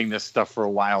been doing this stuff for a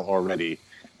while already,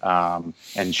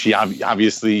 and she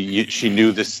obviously she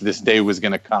knew this day was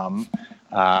going to come.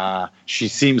 She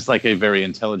seems like a very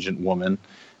intelligent woman,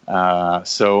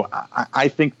 so I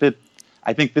think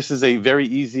this is a very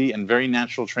easy and very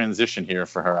natural transition here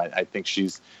for her. I think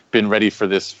she's been ready for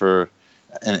this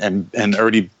and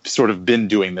already sort of been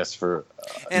doing this for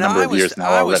a number of years now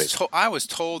already. I was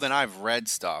told, and I've read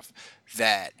stuff,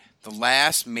 that the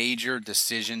last major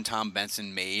decision Tom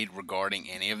Benson made regarding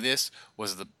any of this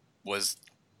was the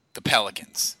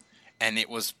Pelicans. and it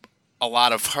was a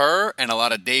lot of her and a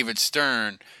lot of David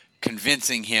Stern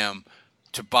convincing him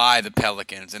to buy the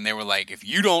Pelicans, and they were like, if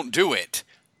you don't do it,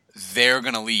 they're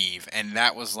going to leave. And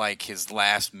that was like his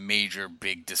last major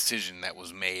big decision that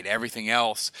was made. Everything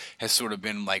else has sort of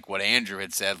been like what Andrew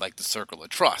had said, like the circle of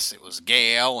trust. It was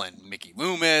Gail and Mickey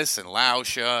Loomis and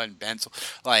Lauscha and Benson,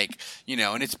 like, you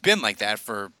know, and it's been like that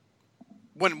for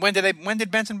when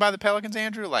did Benson buy the Pelicans,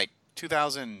 Andrew? Like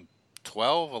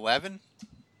 2012, 11?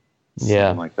 Yeah,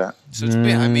 Something like that. So it's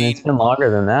been, I mean, it's been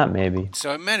longer than that, maybe.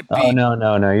 So it meant to be. Oh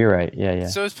no, you're right. Yeah.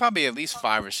 So it's probably at least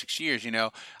 5 or 6 years. You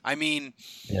know, I mean,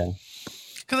 Yeah.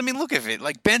 because I mean, look at it.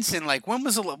 Like Benson, like when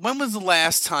was the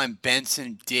last time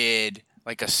Benson did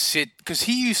like a sit? Because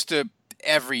he used to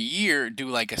every year do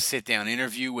like a sit down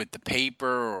interview with the paper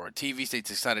or a TV station.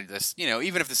 Decided this, you know,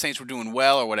 even if the Saints were doing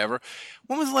well or whatever.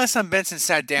 When was the last time Benson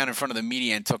sat down in front of the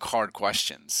media and took hard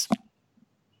questions?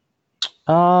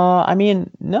 I mean,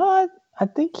 no, I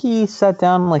think he sat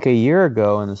down like a year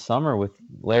ago in the summer with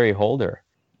Larry Holder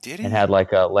Did he? and had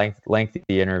like a lengthy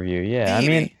interview. Yeah,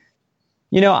 Maybe. I mean,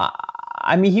 you know,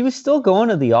 I mean, he was still going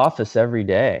to the office every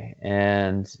day,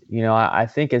 and you know, I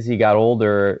think as he got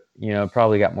older, you know, it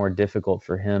probably got more difficult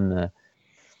for him to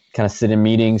kind of sit in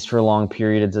meetings for long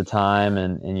periods of time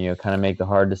and you know, kind of make the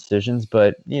hard decisions.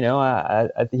 But you know, I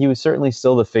he was certainly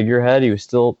still the figurehead. He was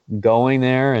still going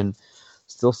there and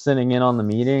still sitting in on the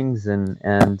meetings, and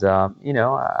you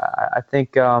know, I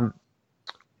think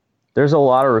there's a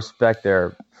lot of respect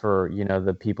there for, you know,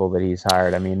 the people that he's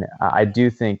hired. I mean, I do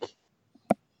think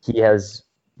he has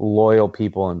loyal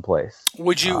people in place.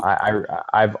 Would you?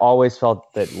 I've always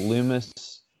felt that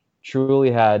Loomis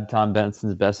truly had Tom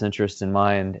Benson's best interest in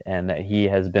mind, and that he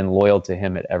has been loyal to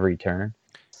him at every turn.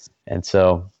 And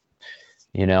so,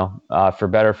 you know, for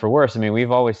better or for worse, I mean,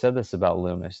 we've always said this about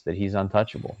Loomis, that he's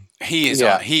untouchable. He is.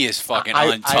 Yeah. He is fucking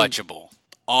untouchable.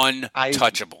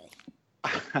 Untouchable.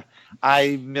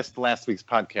 I missed last week's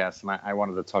podcast, and I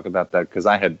wanted to talk about that because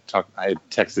I had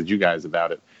texted you guys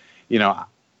about it. You know,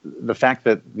 the fact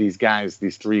that these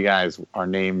three guys are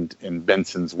named in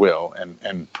Benson's will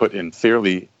and put in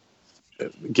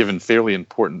given fairly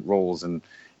important roles and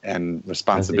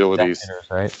responsibilities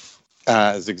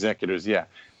as executors, yeah.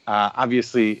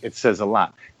 Obviously, it says a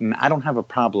lot. And I don't have a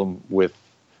problem with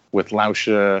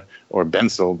Lauscha or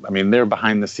Bensel. I mean, they're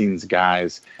behind-the-scenes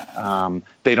guys.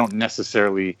 They don't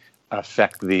necessarily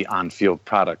affect the on-field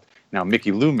product. Now,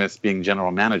 Mickey Loomis, being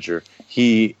general manager,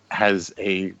 he has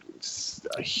a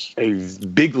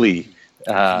bigly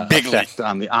effect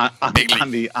on the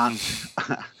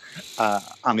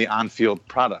on-field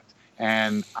product.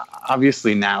 And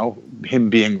obviously now,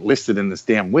 him being listed in this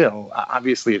damn will,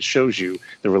 obviously it shows you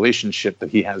the relationship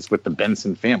that he has with the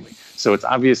Benson family. So it's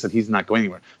obvious that he's not going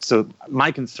anywhere. So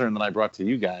my concern that I brought to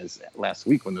you guys last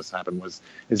week when this happened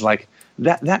is like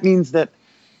that means that,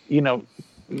 you know,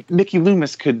 Mickey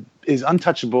Loomis is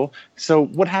untouchable. So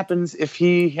what happens if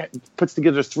he puts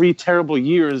together 3 terrible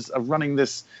years of running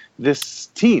this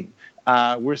team?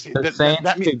 The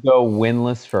Saints could go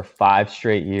winless for 5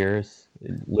 straight years.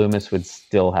 Loomis would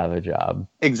still have a job.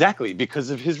 Exactly,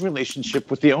 because of his relationship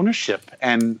with the ownership.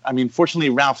 And I mean, fortunately,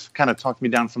 Ralph kind of talked me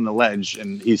down from the ledge,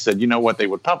 and he said, you know what they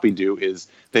would probably do is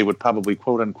they would probably,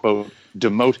 quote unquote,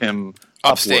 demote him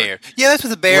upstairs. Upward. Yeah, that's what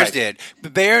the Bears Right. did.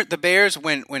 The Bears,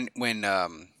 when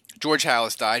George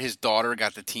Halas died, his daughter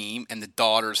got the team, and the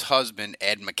daughter's husband,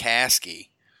 Ed McCaskey,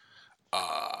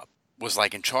 was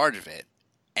like in charge of it.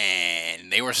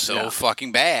 And they were so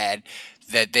fucking bad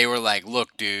that they were like,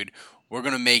 look, dude, we're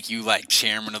going to make you like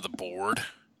chairman of the board,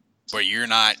 but you're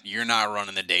not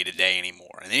running the day-to-day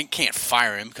anymore. And they can't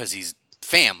fire him because he's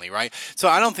family, right? So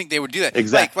I don't think they would do that.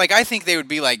 Exactly. Like I think they would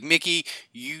be like, Mickey,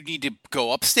 you need to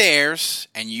go upstairs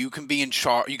and you can be in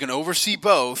charge. You can oversee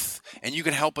both and you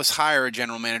can help us hire a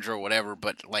general manager or whatever.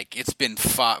 But like, it's been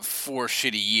 4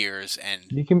 shitty years, and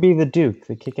You can be the Duke,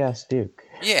 the kick-ass Duke.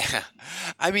 yeah,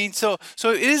 I mean, so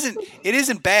it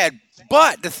isn't bad.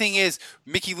 But the thing is,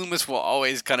 Mickey Loomis will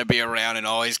always kind of be around and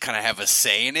always kind of have a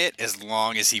say in it as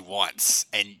long as he wants,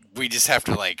 and we just have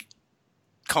to like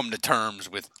come to terms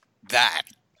with that,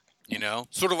 you know.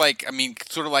 Sort of like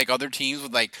other teams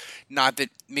with like, not that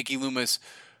Mickey Loomis,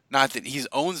 not that he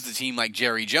owns the team like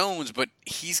Jerry Jones, but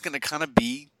he's gonna kind of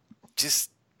be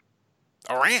just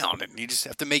around, and you just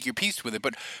have to make your peace with it.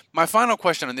 But my final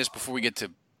question on this before we get to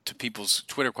people's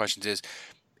Twitter questions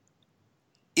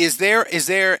is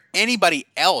there anybody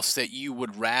else that you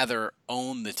would rather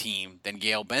own the team than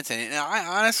Gail Benson? And I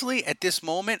honestly, at this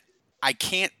moment, I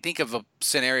can't think of a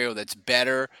scenario that's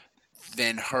better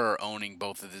than her owning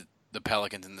both of the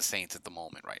Pelicans and the Saints at the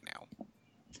moment right now.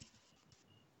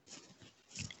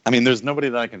 I mean, there's nobody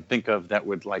that I can think of that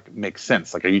would like make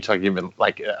sense. Like, are you talking even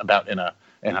like about in a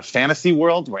fantasy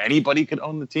world where anybody could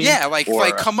own the team? Yeah, like Or,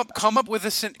 come up with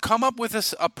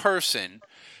a person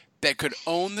that could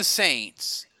own the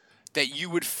Saints that you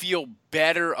would feel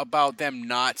better about them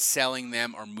not selling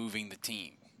them or moving the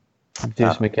team.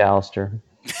 Deuce McAllister.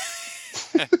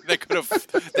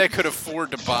 that could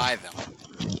afford to buy them.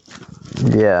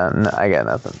 Yeah, no, I got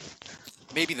nothing.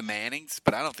 Maybe the Mannings,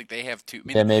 but I don't think they have two. I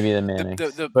mean, Yeah, maybe the Mannings.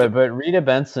 But Rita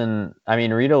Benson,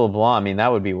 Rita LeBlanc,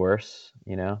 that would be worse,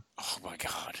 Oh my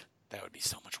God, that would be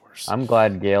so much worse. I'm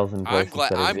glad Gail's in place.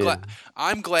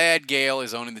 I'm glad Gail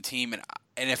is owning the team, and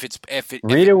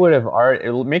Rita would have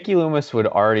already. Mickey Loomis would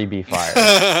already be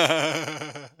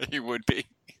fired. He would be.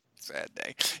 Sad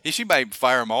day. She might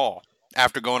fire them all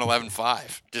after going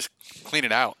 11-5. Just clean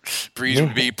it out. Breeze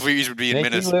would be in Mickey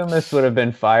Minnesota. Loomis would have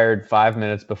been fired 5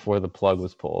 minutes before the plug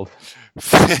was pulled.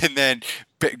 And then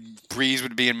Breeze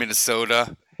would be in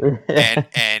Minnesota. and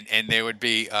there would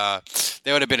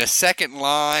have been a second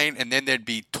line, and then there'd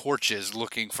be torches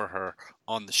looking for her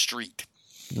on the street.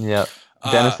 Yep.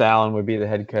 Dennis Allen would be the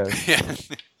head coach. Yeah.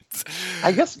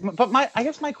 I guess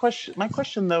my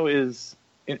question though is,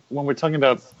 when we're talking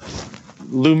about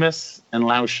Loomis and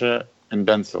Lauscha and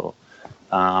Bensel,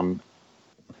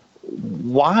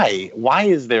 why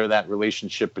is there that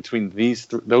relationship between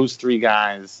those three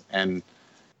guys and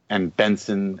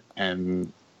Benson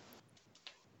and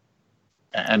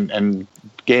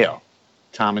Gail,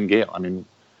 Tom and Gail? I mean,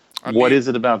 what is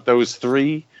it about those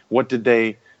three? What have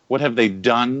they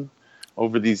done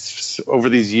over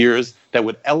these years that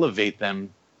would elevate them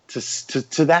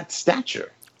to that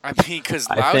stature? I mean, because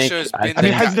Lauscha's been. I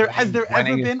mean, has there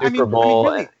ever been? Super Bowl,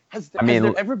 really, has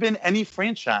there ever been any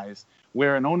franchise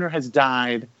where an owner has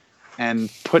died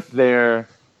and put their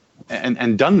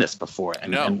and done this before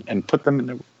and put them in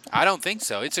the? I don't think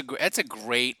so. That's a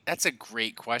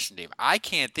great question, Dave. I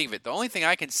can't think of it. The only thing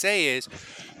I can say is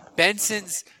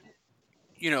Benson's.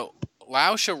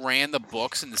 Lauscha ran the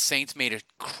books, and the Saints made a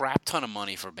crap ton of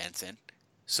money for Benson,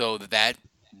 so that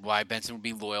why Benson would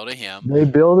be loyal to him. They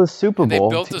built a Super Bowl.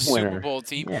 They built a Super Bowl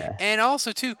team, yeah. And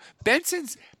also too,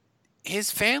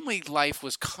 his family life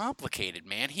was complicated,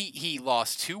 man. He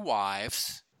lost 2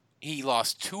 wives, he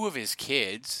lost 2 of his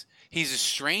kids. He's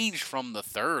estranged from the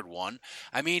third one.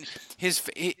 I mean,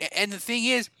 and the thing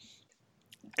is,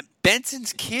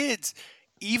 Benson's kids,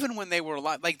 even when they were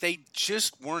alive, like they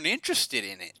just weren't interested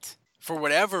in it. For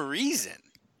whatever reason,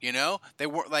 they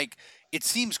were like. It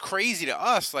seems crazy to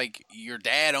us, like your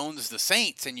dad owns the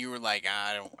Saints, and you were like,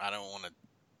 I don't want to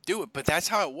do it, but that's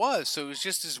how it was. So it was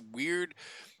just this weird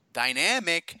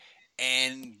dynamic,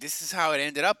 and this is how it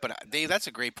ended up. But Dave, that's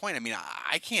a great point. I mean,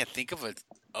 I can't think of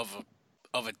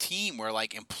a team where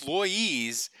like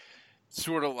employees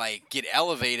sort of like get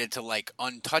elevated to like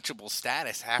untouchable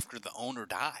status after the owner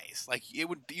dies. Like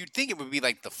you'd think it would be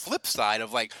like the flip side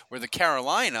of like where the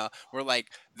Carolina, where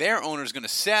like their owner's going to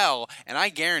sell, and I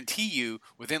guarantee you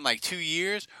within like 2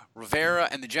 years, Rivera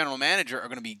and the general manager are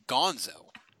going to be gonzo.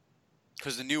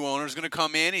 Because the new owner's going to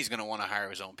come in, he's going to want to hire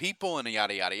his own people, and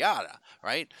yada yada yada,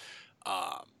 right?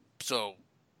 So,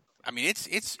 I mean,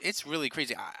 it's really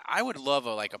crazy. I would love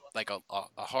a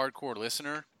hardcore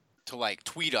listener to like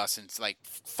tweet us and like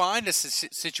find a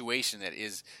situation that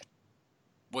is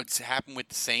what's happened with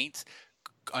the Saints,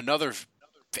 another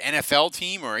NFL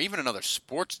team, or even another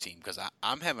sports team, because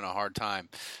I'm having a hard time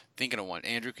thinking of one.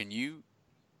 Andrew, can you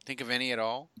think of any at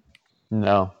all?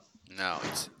 No. No.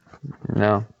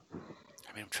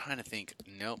 I mean, I'm trying to think.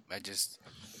 Nope. I just.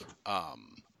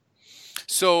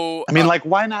 So. I mean,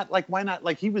 why not?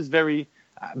 Like he was very.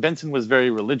 Benson was very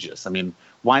religious. I mean,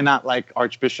 why not like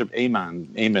Archbishop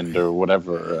Amond or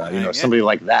whatever? Somebody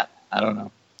like that. I don't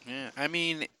know. Yeah, I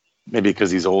mean, maybe because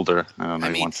he's older. I don't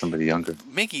know. He wants somebody younger.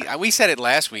 Mickey, we said it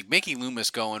last week. Mickey Loomis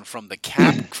going from the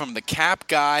cap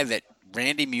guy that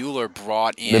Randy Mueller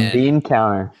brought in. The bean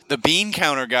counter. The bean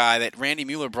counter guy that Randy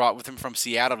Mueller brought with him from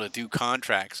Seattle to do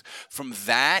contracts. From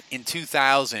that in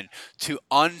 2000 to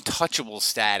untouchable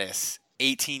status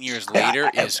 18 years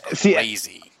later is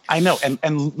crazy. I know,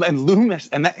 and Loomis,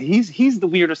 and that he's the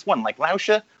weirdest one. Like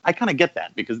Lauscha, I kind of get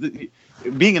that because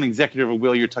being an executive of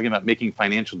will, you're talking about making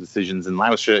financial decisions, and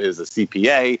Lauscha is a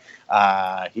CPA.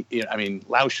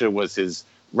 Lauscha was his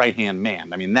right hand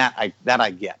man. I mean that I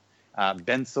get.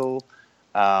 Bensel,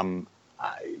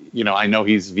 I know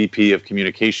he's VP of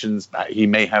communications. He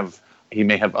may have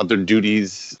other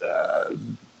duties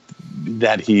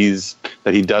that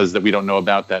he does that we don't know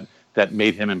about that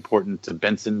made him important to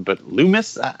Benson, but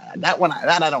Loomis,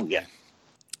 that I don't get.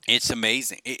 It's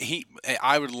amazing.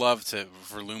 I would love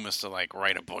for Loomis to like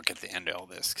write a book at the end of all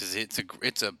this, because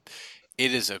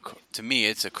To me,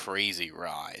 it's a crazy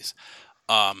rise.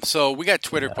 So we got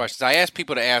Twitter questions. I asked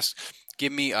people to ask,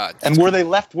 give me And were they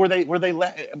left?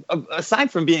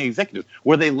 Aside from being executive,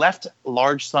 were they left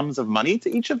large sums of money to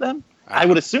each of them? I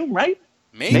would assume, right?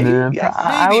 maybe. Yes.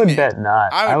 I would bet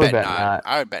not. I would bet not.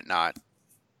 I would bet not.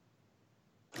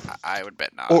 I would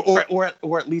bet not.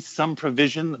 Or at least some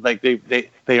provision, like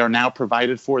they are now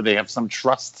provided for. They have some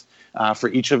trust for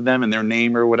each of them in their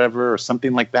name or whatever, or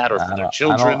something like that, or for their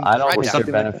children. I don't or think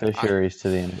something they're like that. beneficiaries to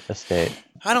the estate.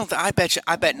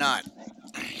 I bet not.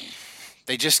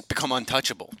 They just become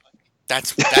untouchable.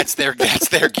 That's their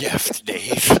gift,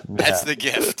 Dave. That's the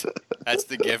gift. That's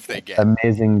the gift they get.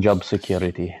 Amazing job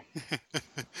security.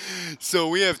 So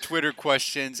we have Twitter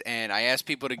questions, and I asked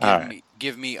people to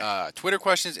give me Twitter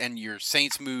questions and your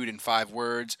Saints mood in 5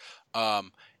 words.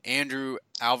 Andrew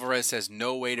Alvarez says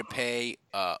no way to pay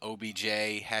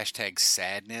OBJ #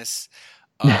 sadness.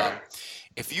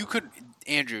 If you could,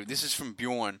 Andrew, this is from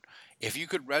Bjorn. If you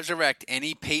could resurrect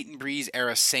any Peyton Breeze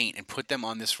era Saint and put them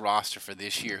on this roster for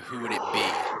this year, who would it be?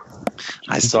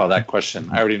 I saw that question.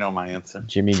 I already know my answer.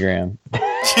 Jimmy Graham.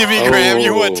 Jimmy Graham.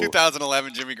 You won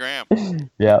 2011 Jimmy Graham.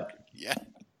 Yep. Yeah.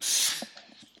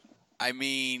 I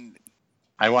mean,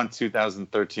 I want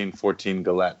 2013-14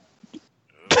 Gillette.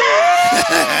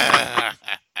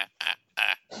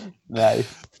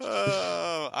 Nice.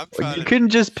 I'm trying You couldn't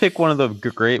just pick one of the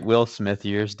great Will Smith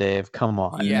years, Dave. Come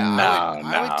on. Yeah, No,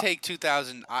 I would no. take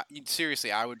 2000.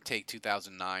 Seriously, I would take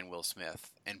 2009 Will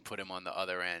Smith and put him on the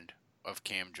other end of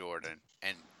Cam Jordan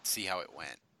and see how it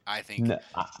went. I think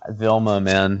Vilma,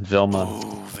 man. Vilma.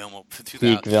 Ooh, Vilma.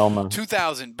 Peak Vilma.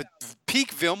 2000, but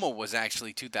peak Vilma was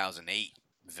actually 2008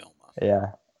 Vilma.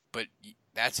 Yeah. But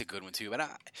that's a good one too. But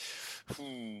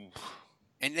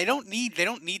and they don't need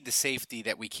the safety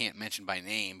that we can't mention by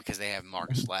name because they have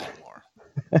Marcus Lattimore.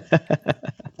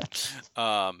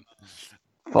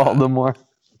 Baltimore.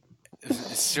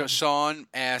 Sean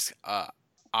asks,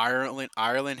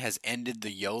 Ireland has ended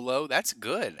the YOLO. That's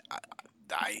good.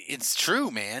 It's true,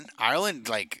 man. Ireland,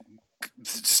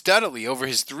 steadily over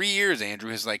his 3 years, Andrew,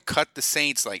 has, cut the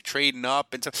Saints, trading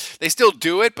up. And stuff. They still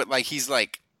do it, but, he's,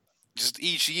 just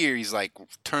each year, he's,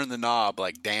 turn the knob,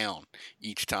 down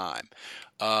each time.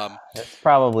 It's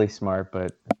probably smart,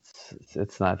 but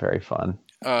it's not very fun.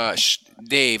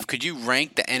 Dave, could you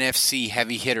rank the NFC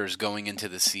heavy hitters going into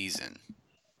the season?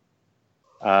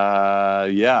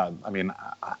 Yeah. I mean,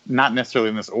 not necessarily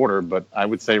in this order, but I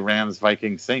would say Rams,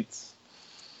 Vikings, Saints.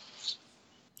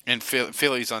 And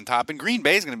Philly's on top, and Green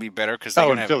Bay's going to be better because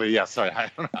Philly, yeah. Sorry, I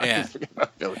don't know. Yeah. I forget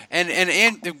about Philly.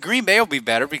 And Green Bay will be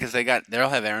better because they'll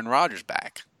have Aaron Rodgers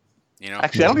back.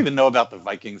 Actually, I don't even know about the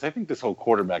Vikings. I think this whole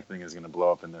quarterback thing is going to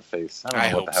blow up in their face. I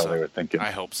don't know what the hell they were thinking. I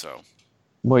hope so.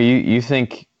 Well, you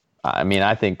think? I mean,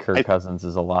 I think Kirk Cousins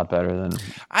is a lot better than.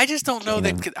 I just don't know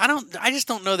that. I just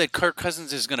don't know that Kirk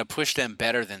Cousins is going to push them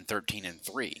better than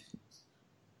 13-3.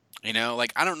 I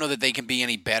don't know that they can be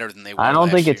any better than they were. I don't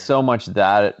think it's year. so much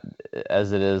that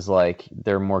as it is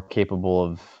they're more capable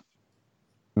of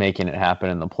making it happen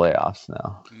in the playoffs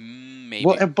now. Maybe.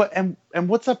 Well, and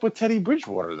what's up with Teddy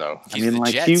Bridgewater though? He's with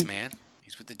the Jets, man.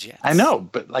 He's with the Jets. I know,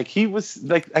 but he was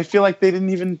I feel like they didn't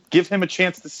even give him a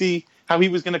chance to see how he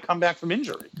was going to come back from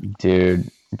injury.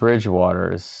 Dude,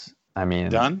 Bridgewater is. I mean,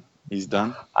 done. He's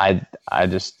done. I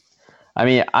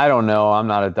don't know. I'm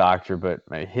not a doctor, but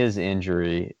his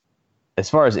injury, as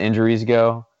far as injuries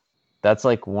go, that's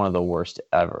one of the worst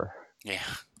ever. Yeah.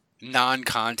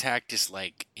 Non-contact, just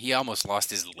he almost lost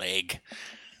his leg,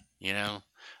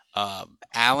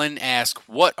 Alan asks,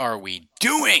 what are we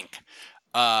doing?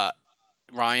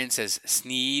 Ryan says,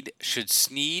 should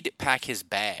Snead pack his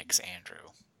bags, Andrew?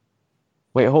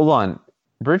 Wait, hold on.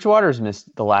 Bridgewater's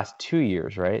missed the last 2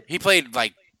 years, right? He played a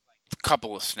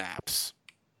couple of snaps.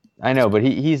 I know, but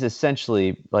he's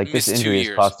essentially this injury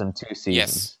has cost him 2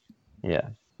 seasons. Yes.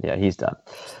 Yeah, he's done.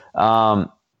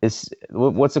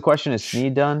 What's the question? Is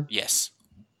Snead done? Yes.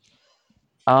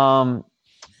 I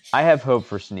have hope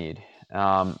for Snead.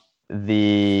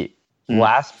 The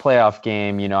last playoff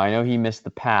game, I know he missed the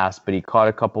pass, but he caught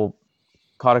a couple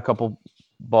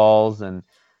balls, and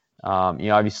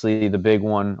obviously the big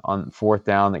one on 4th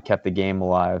down that kept the game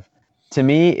alive. To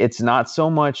me, it's not so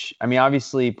much. I mean,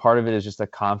 obviously part of it is just a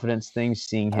confidence thing,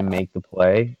 seeing him make the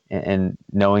play and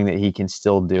knowing that he can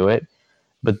still do it.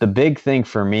 But the big thing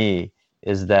for me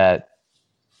is that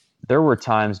there were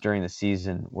times during the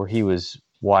season where he was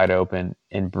wide open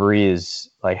and Breeze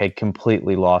had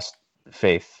completely lost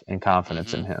faith and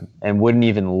confidence in him and wouldn't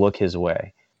even look his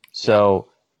way. So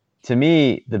to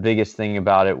me, the biggest thing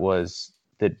about it was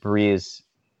that Breeze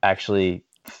actually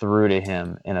threw to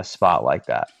him in a spot like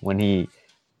that when he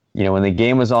when the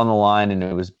game was on the line and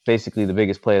it was basically the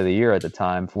biggest play of the year at the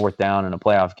time, 4th down in a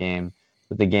playoff game,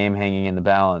 with the game hanging in the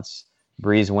balance,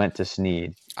 Breeze went to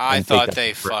Snead. I thought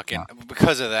they fucking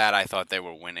because of that. I thought they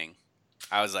were winning.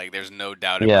 I was like, "There's no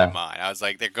doubt in my mind." I was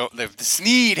like, the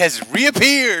Snead has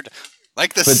reappeared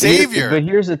like the savior. But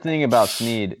here's the thing about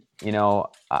Snead.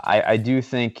 I do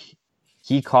think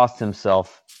he cost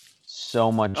himself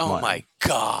so much money. Oh my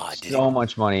God! So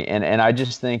much money, and I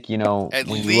just think when you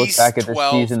look least back at the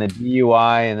 12. season, the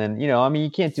DUI, and then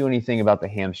you can't do anything about the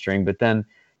hamstring, but then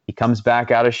he comes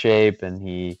back out of shape and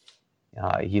he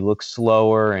looks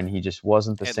slower and he just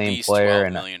wasn't the same player.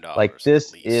 And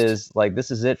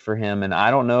this is it for him. And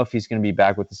I don't know if he's going to be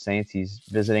back with the Saints. He's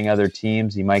visiting other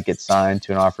teams. He might get signed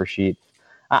to an offer sheet.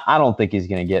 I don't think he's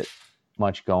going to get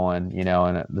much going,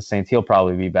 and the Saints, he'll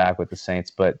probably be back with the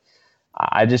Saints. But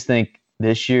I just think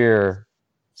this year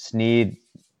Snead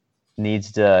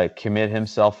needs to commit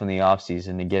himself in the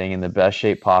offseason to getting in the best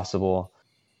shape possible.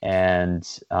 And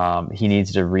he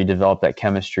needs to redevelop that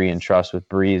chemistry and trust with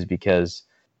Breeze because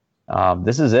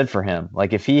this is it for him.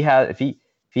 Like if he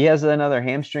has another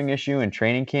hamstring issue in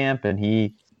training camp and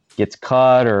he gets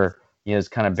cut or is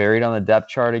kind of buried on the depth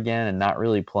chart again and not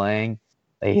really playing,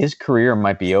 his career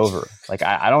might be over. Like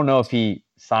I don't know if he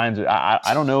signs. I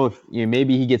don't know if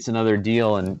maybe he gets another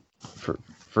deal and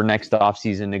for next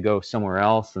offseason to go somewhere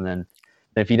else, and then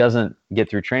if he doesn't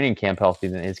get through training camp healthy,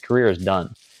 then his career is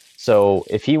done. So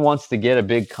if he wants to get a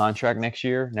big contract next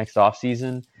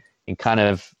offseason, and kind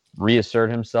of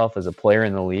reassert himself as a player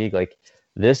in the league, like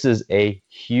this is a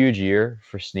huge year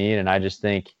for Snead, and I just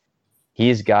think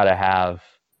he's got to have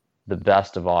the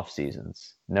best of off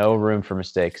seasons. No room for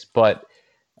mistakes, but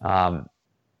I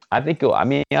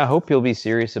hope he'll be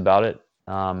serious about it.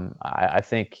 I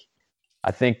think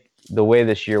the way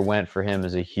this year went for him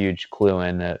is a huge clue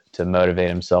in to motivate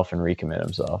himself and recommit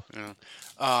himself. Yeah.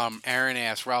 Aaron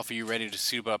asks, Ralph, are you ready to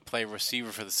suit up, play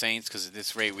receiver for the Saints? Because at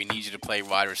this rate, we need you to play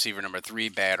wide receiver number 3,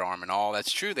 bad arm and all.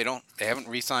 That's true. They haven't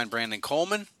re-signed Brandon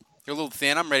Coleman. They're a little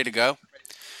thin. I'm ready to go.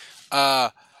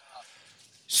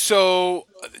 So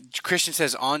Christian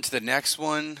says, on to the next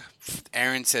one.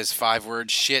 Aaron says 5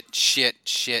 words: shit, shit,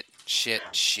 shit, shit,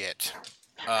 shit.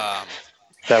 That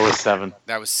was 7.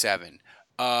 That was 7.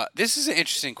 This is an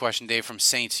interesting question, Dave, from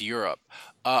Saints Europe.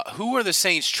 Who are the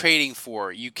Saints trading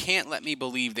for? You can't let me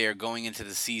believe they are going into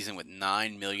the season with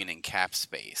 $9 million in cap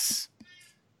space.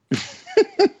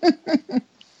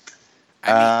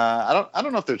 I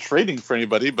don't know if they're trading for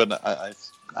anybody, but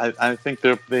I think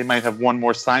they might have one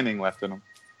more signing left in them.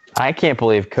 I can't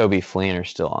believe Kobe Fleener's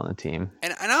still on the team.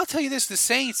 And I'll tell you this: the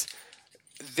Saints,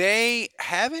 they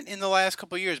haven't in the last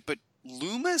couple of years, but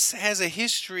Loomis has a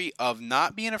history of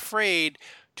not being afraid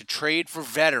to trade for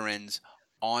veterans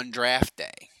on draft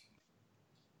day.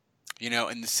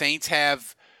 And the Saints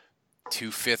have 2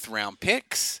 5th-round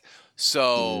picks,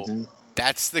 so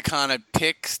that's the kind of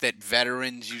picks that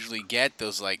veterans usually get,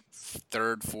 those like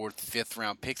 3rd, 4th,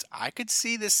 5th-round picks. I could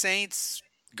see the Saints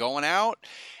going out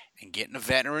and getting a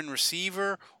veteran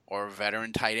receiver or a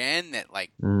veteran tight end that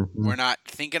we're not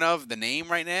thinking of the name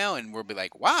right now, and we'll be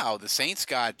like, wow, the Saints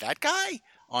got that guy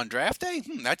on draft day?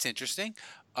 That's interesting.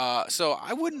 So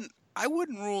I wouldn't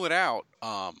rule it out,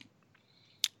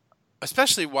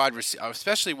 especially wide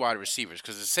receivers,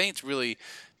 because the Saints really,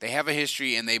 they have a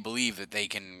history and they believe that they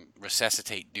can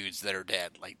resuscitate dudes that are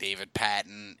dead, like David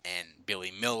Patton and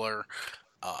Billy Miller.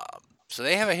 So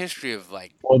they have a history of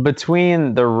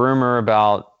between the rumor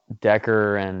about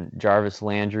Decker and Jarvis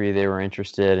Landry, they were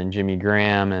interested in Jimmy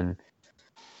Graham, and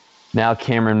now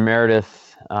Cameron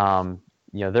Meredith.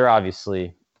 They're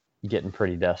obviously getting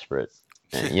pretty desperate.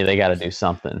 And, they got to do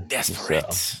something.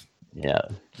 Desperate. So, yeah.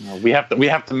 We have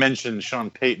to mention Sean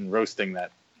Payton roasting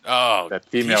that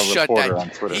female reporter on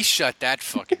Twitter. He shut that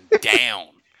fucking down.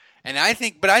 And I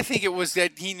think it was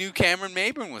that he knew Cameron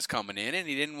Maybin was coming in, and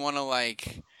he didn't want to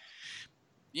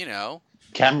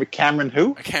Cameron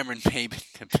who? Cameron Maybin,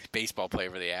 the baseball player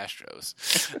for the Astros.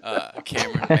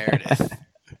 Cameron Meredith.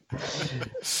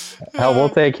 Hell, we'll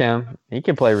take him. He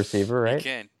can play receiver, right? He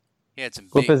can. He had some.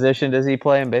 What position does he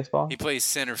play in baseball? He plays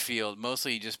center field.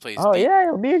 Mostly, he just plays. Oh yeah,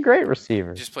 he'll be a great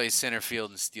receiver. Just plays center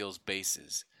field and steals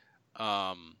bases.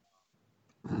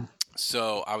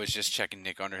 So I was just checking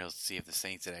Nick Underhill to see if the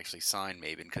Saints had actually signed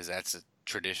Maybin, because that's a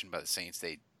tradition by the Saints.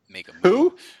 They make a move.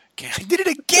 Who? I did it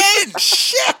again.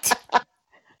 Shit.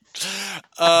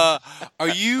 Are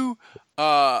you?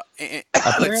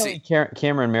 Let's see.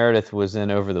 Cameron Meredith was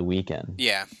in over the weekend.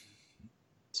 Yeah.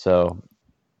 So,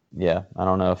 yeah, I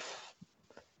don't know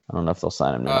I don't know if they'll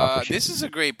sign him to an offer sheet. This is a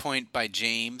great point by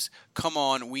James. Come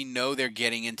on, we know they're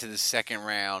getting into the second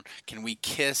round. Can we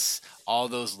kiss all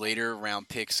those later round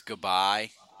picks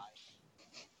goodbye?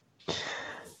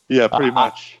 Yeah, pretty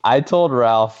much. I told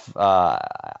Ralph, I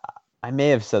may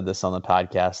have said this on the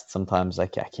podcast. Sometimes I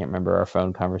can't remember our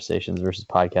phone conversations versus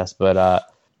podcasts, but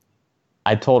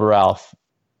I told Ralph,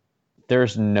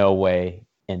 there's no way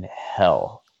in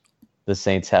hell the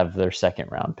Saints have their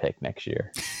second round pick next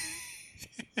year.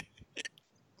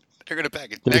 They're going to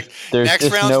pack it. There's Next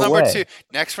just round's no number way. 2.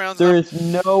 Next round's There is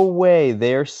no way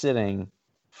they are sitting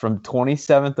from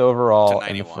 27th overall To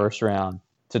in the 91. first round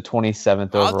to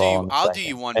 27th overall. I'll do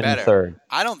you one and better. Third.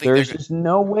 I don't think There's they're. just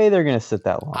no way they're going to sit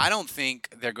that long. I don't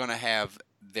think they're going to have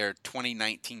their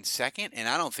 2019 second, and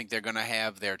I don't think they're going to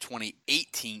have their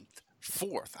 2018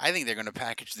 fourth. I think they're going to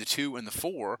package the 2 and the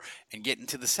 4 and get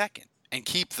into the second and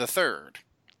keep the third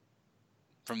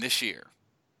from this year.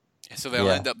 So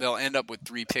they'll end up with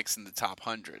 3 picks in the top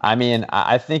 100. I mean,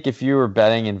 I think if you were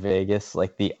betting in Vegas,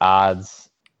 like the odds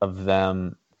of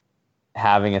them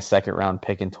having a second round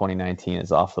pick in 2019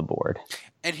 is off the board.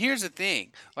 And here's the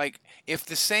thing, like if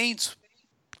the Saints,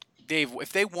 Dave,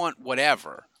 if they want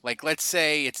whatever, like let's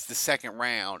say it's the second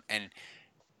round and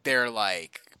they're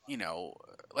like,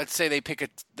 let's say they pick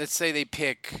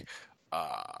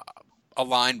a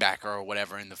linebacker or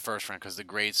whatever in the first round because the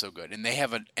grade's so good, and they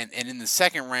have and in the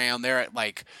second round they're at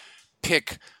like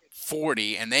pick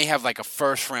 40 and they have like a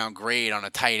first round grade on a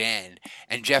tight end,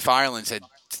 and Jeff Ireland said,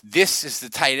 this is the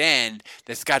tight end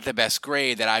that's got the best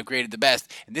grade that I've graded the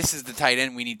best, and this is the tight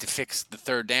end we need to fix the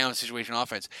third down situation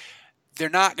offense. They're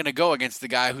not going to go against the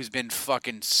guy who's been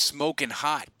fucking smoking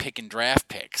hot picking draft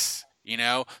picks,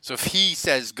 So if he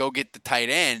says go get the tight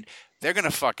end, they're going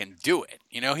to fucking do it.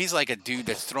 He's like a dude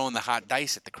that's throwing the hot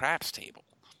dice at the craps table.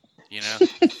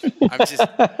 I'm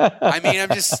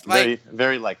just like Very,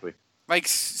 very likely. Like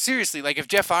seriously, like if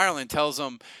Jeff Ireland tells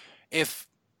him,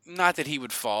 not that he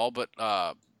would fall, but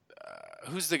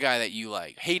who's the guy that you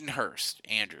like? Hayden Hurst,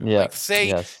 Andrew. Yeah. Like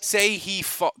say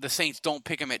the Saints don't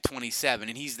pick him at 27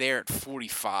 and he's there at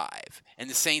 45, and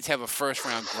the Saints have a first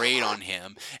round grade on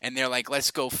him, and they're like,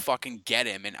 let's go fucking get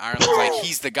him, and Ireland's like,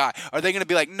 he's the guy. Are they going to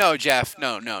be like, no, Jeff,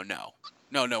 no,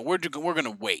 we're going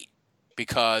to wait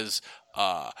because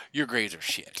your grades are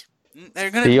shit.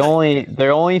 They're gonna the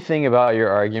only thing about your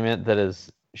argument that is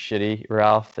shitty,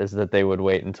 Ralph, is that they would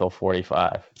wait until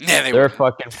 45. Yeah, they're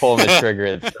fucking pulling the trigger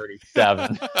at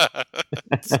 37.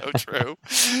 So true.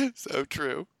 So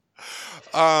true.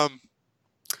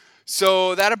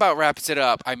 So that about wraps it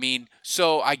up. I mean,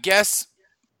 so I guess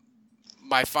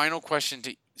my final question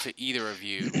to either of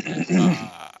you,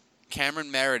 Cameron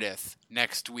Meredith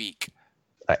next week.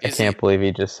 I can't believe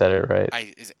he just said it right.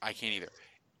 I can't either.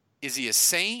 Is he a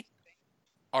Saint?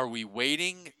 Are we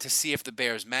waiting to see if the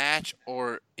Bears match,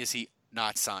 or is he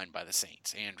not signed by the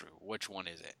Saints? Andrew, which one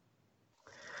is it?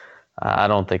 I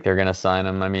don't think they're going to sign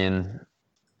him. I mean,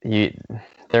 they're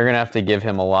going to have to give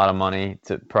him a lot of money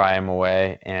to pry him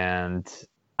away, and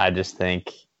I just think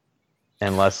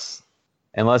unless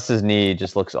his knee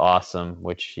just looks awesome,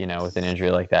 which, with an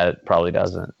injury like that, it probably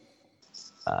doesn't,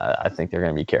 I think they're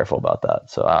going to be careful about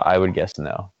that. So I would guess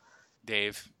no.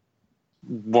 Dave?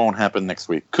 Won't happen next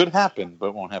week. Could happen,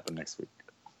 but won't happen next week.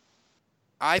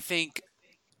 I think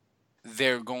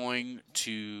they're going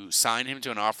to sign him to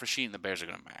an offer sheet and the Bears are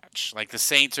going to match. Like the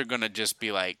Saints are going to just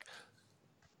be like,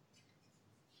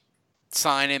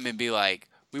 sign him and be like,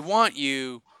 we want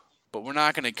you, but we're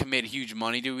not going to commit huge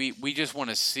money to you. We just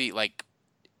want to see, like,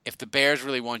 if the Bears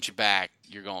really want you back,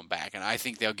 you're going back. And I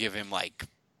think they'll give him like,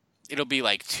 it'll be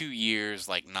like 2 years,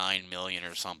 like $9 million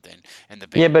or something. And the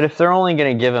Bears, yeah, but if they're only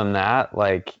going to give him that,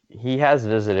 like, he has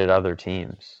visited other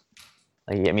teams.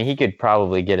 Like, I mean, he could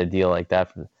probably get a deal like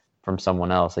that from someone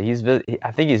else. Like,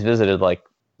 I think he's visited like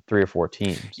 3 or 4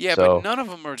 teams. Yeah, so. but none of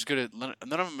them are as good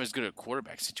at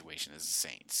quarterback situation as the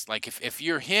Saints. Like if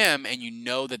you're him and you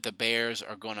know that the Bears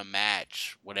are going to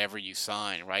match whatever you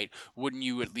sign, right? Wouldn't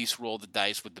you at least roll the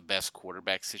dice with the best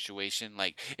quarterback situation?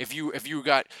 Like if you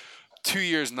got 2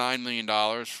 years, $9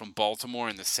 million from Baltimore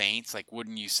and the Saints, like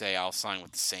wouldn't you say I'll sign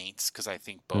with the Saints? Because I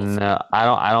think both. No,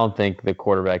 I don't think the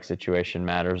quarterback situation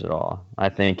matters at all. I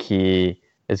think he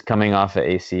is coming off of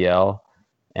ACL,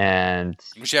 and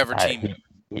whichever team.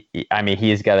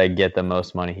 He's got to get the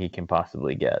most money he can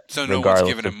possibly get. So no one's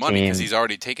giving him money because he's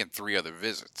already taken 3 other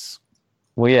visits.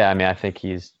 Well, yeah, I think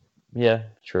he's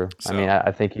true. So,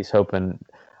 I think he's hoping.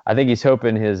 I think he's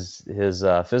hoping his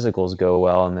physicals go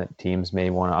well, and that teams may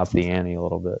want to up the ante a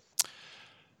little bit.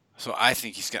 So I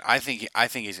think he's gonna. I think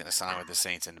he's gonna sign with the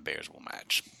Saints, and the Bears will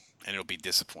match, and it'll be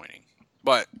disappointing.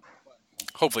 But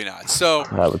Hopefully not. So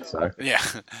That would suck. yeah,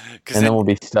 And then we'll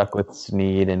be stuck with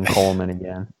Snead and Coleman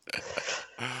again.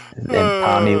 And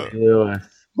Tommy Lewis.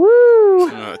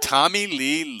 Woo! Tommy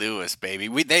Lee Lewis, baby.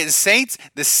 The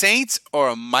Saints are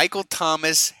a Michael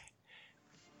Thomas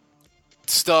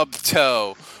stubbed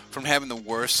toe from having the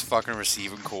worst fucking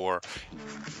receiving core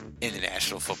in the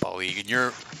National Football League, and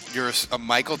you're a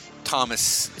Michael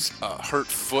Thomas hurt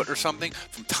foot or something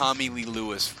from Tommy Lee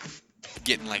Lewis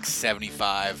getting like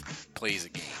 75 plays a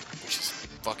game, which is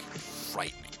fucking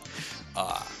frightening.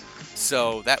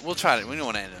 So that we'll try to. We don't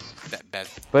want to end that bad.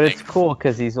 But it's cool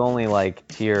because he's only like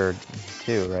tier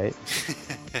 2, right?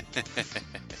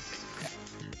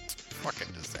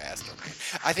 Fucking disaster, man.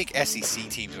 I think SEC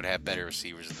teams would have better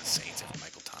receivers than the Saints if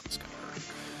Michael Thomas got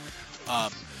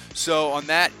hurt. So on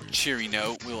that cheery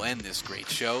note, we'll end this great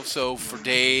show. So for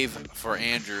Dave, for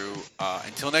Andrew,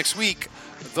 until next week,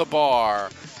 the bar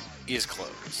is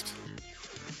closed.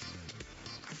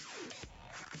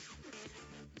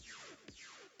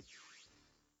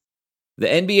 The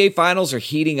NBA Finals are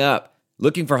heating up.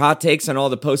 Looking for hot takes on all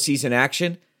the postseason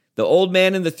action? The Old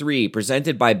Man and the Three,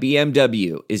 presented by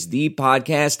BMW, is the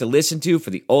podcast to listen to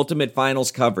for the ultimate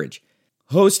finals coverage.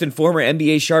 Host and former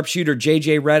NBA sharpshooter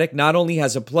JJ Redick not only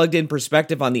has a plugged-in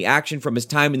perspective on the action from his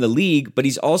time in the league, but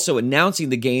he's also announcing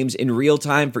the games in real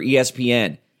time for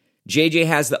ESPN. JJ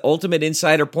has the ultimate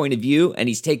insider point of view, and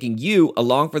he's taking you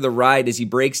along for the ride as he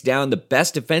breaks down the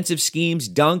best defensive schemes,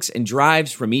 dunks, and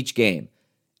drives from each game.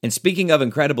 And speaking of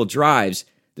incredible drives,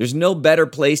 there's no better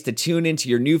place to tune into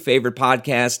your new favorite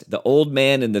podcast, The Old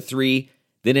Man and the Three,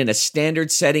 than in a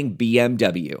standard-setting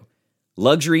BMW.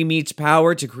 Luxury meets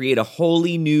power to create a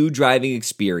wholly new driving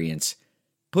experience.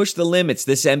 Push the limits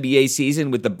this NBA season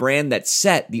with the brand that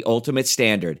set the ultimate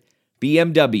standard.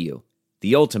 BMW,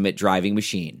 the ultimate driving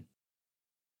machine.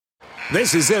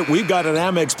 This is it. We've got an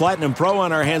Amex Platinum Pro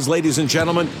on our hands, ladies and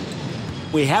gentlemen.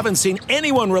 We haven't seen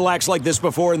anyone relax like this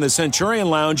before in the Centurion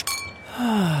Lounge.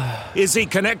 Is he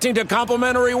connecting to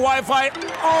complimentary Wi-Fi?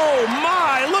 Oh,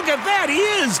 my! Look at that! He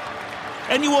is!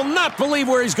 And you will not believe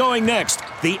where he's going next.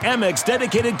 The Amex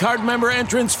dedicated card member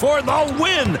entrance for the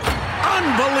win!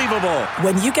 Unbelievable!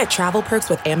 When you get travel perks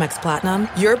with Amex Platinum,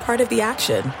 you're part of the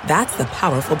action. That's the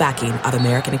powerful backing of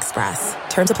American Express.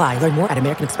 Terms apply. Learn more at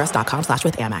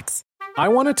americanexpress.com/withAmex. I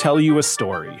want to tell you a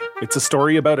story. It's a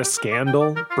story about a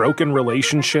scandal, broken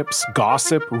relationships,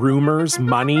 gossip, rumors,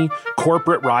 money,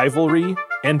 corporate rivalry,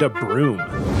 and a broom.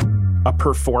 A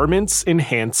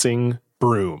performance-enhancing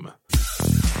broom.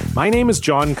 My name is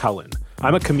John Cullen.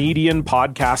 I'm a comedian,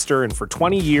 podcaster, and for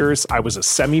 20 years, I was a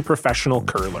semi-professional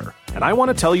curler. And I want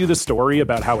to tell you the story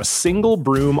about how a single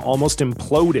broom almost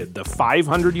imploded the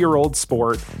 500-year-old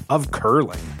sport of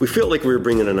curling. We felt like we were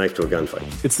bringing a knife to a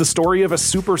gunfight. It's the story of a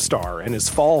superstar and his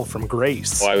fall from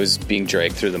grace. I was being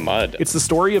dragged through the mud. It's the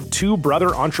story of two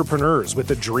brother entrepreneurs with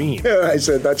a dream. I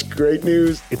said, that's great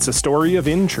news. It's a story of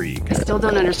intrigue. I still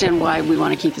don't understand why we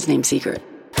want to keep his name secret.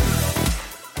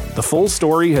 The full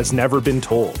story has never been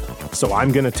told, so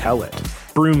I'm going to tell it.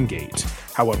 Broomgate,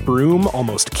 how a broom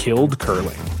almost killed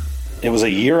curling. It was a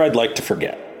year I'd like to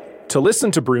forget. To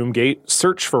listen to Broomgate,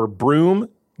 search for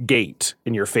Broomgate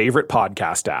in your favorite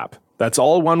podcast app. That's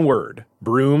all one word,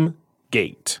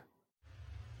 Broomgate.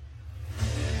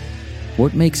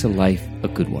 What makes a life a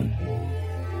good one?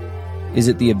 Is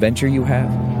it the adventure you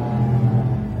have?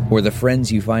 Or the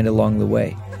friends you find along the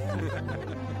way?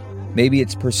 Maybe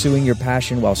it's pursuing your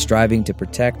passion while striving to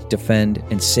protect, defend,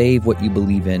 and save what you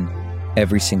believe in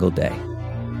every single day.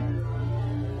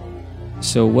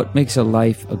 So what makes a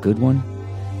life a good one?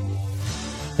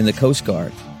 In the Coast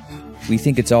Guard, we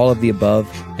think it's all of the above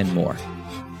and more.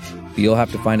 But you'll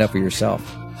have to find out for yourself.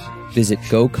 Visit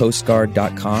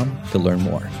GoCoastGuard.com to learn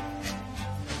more.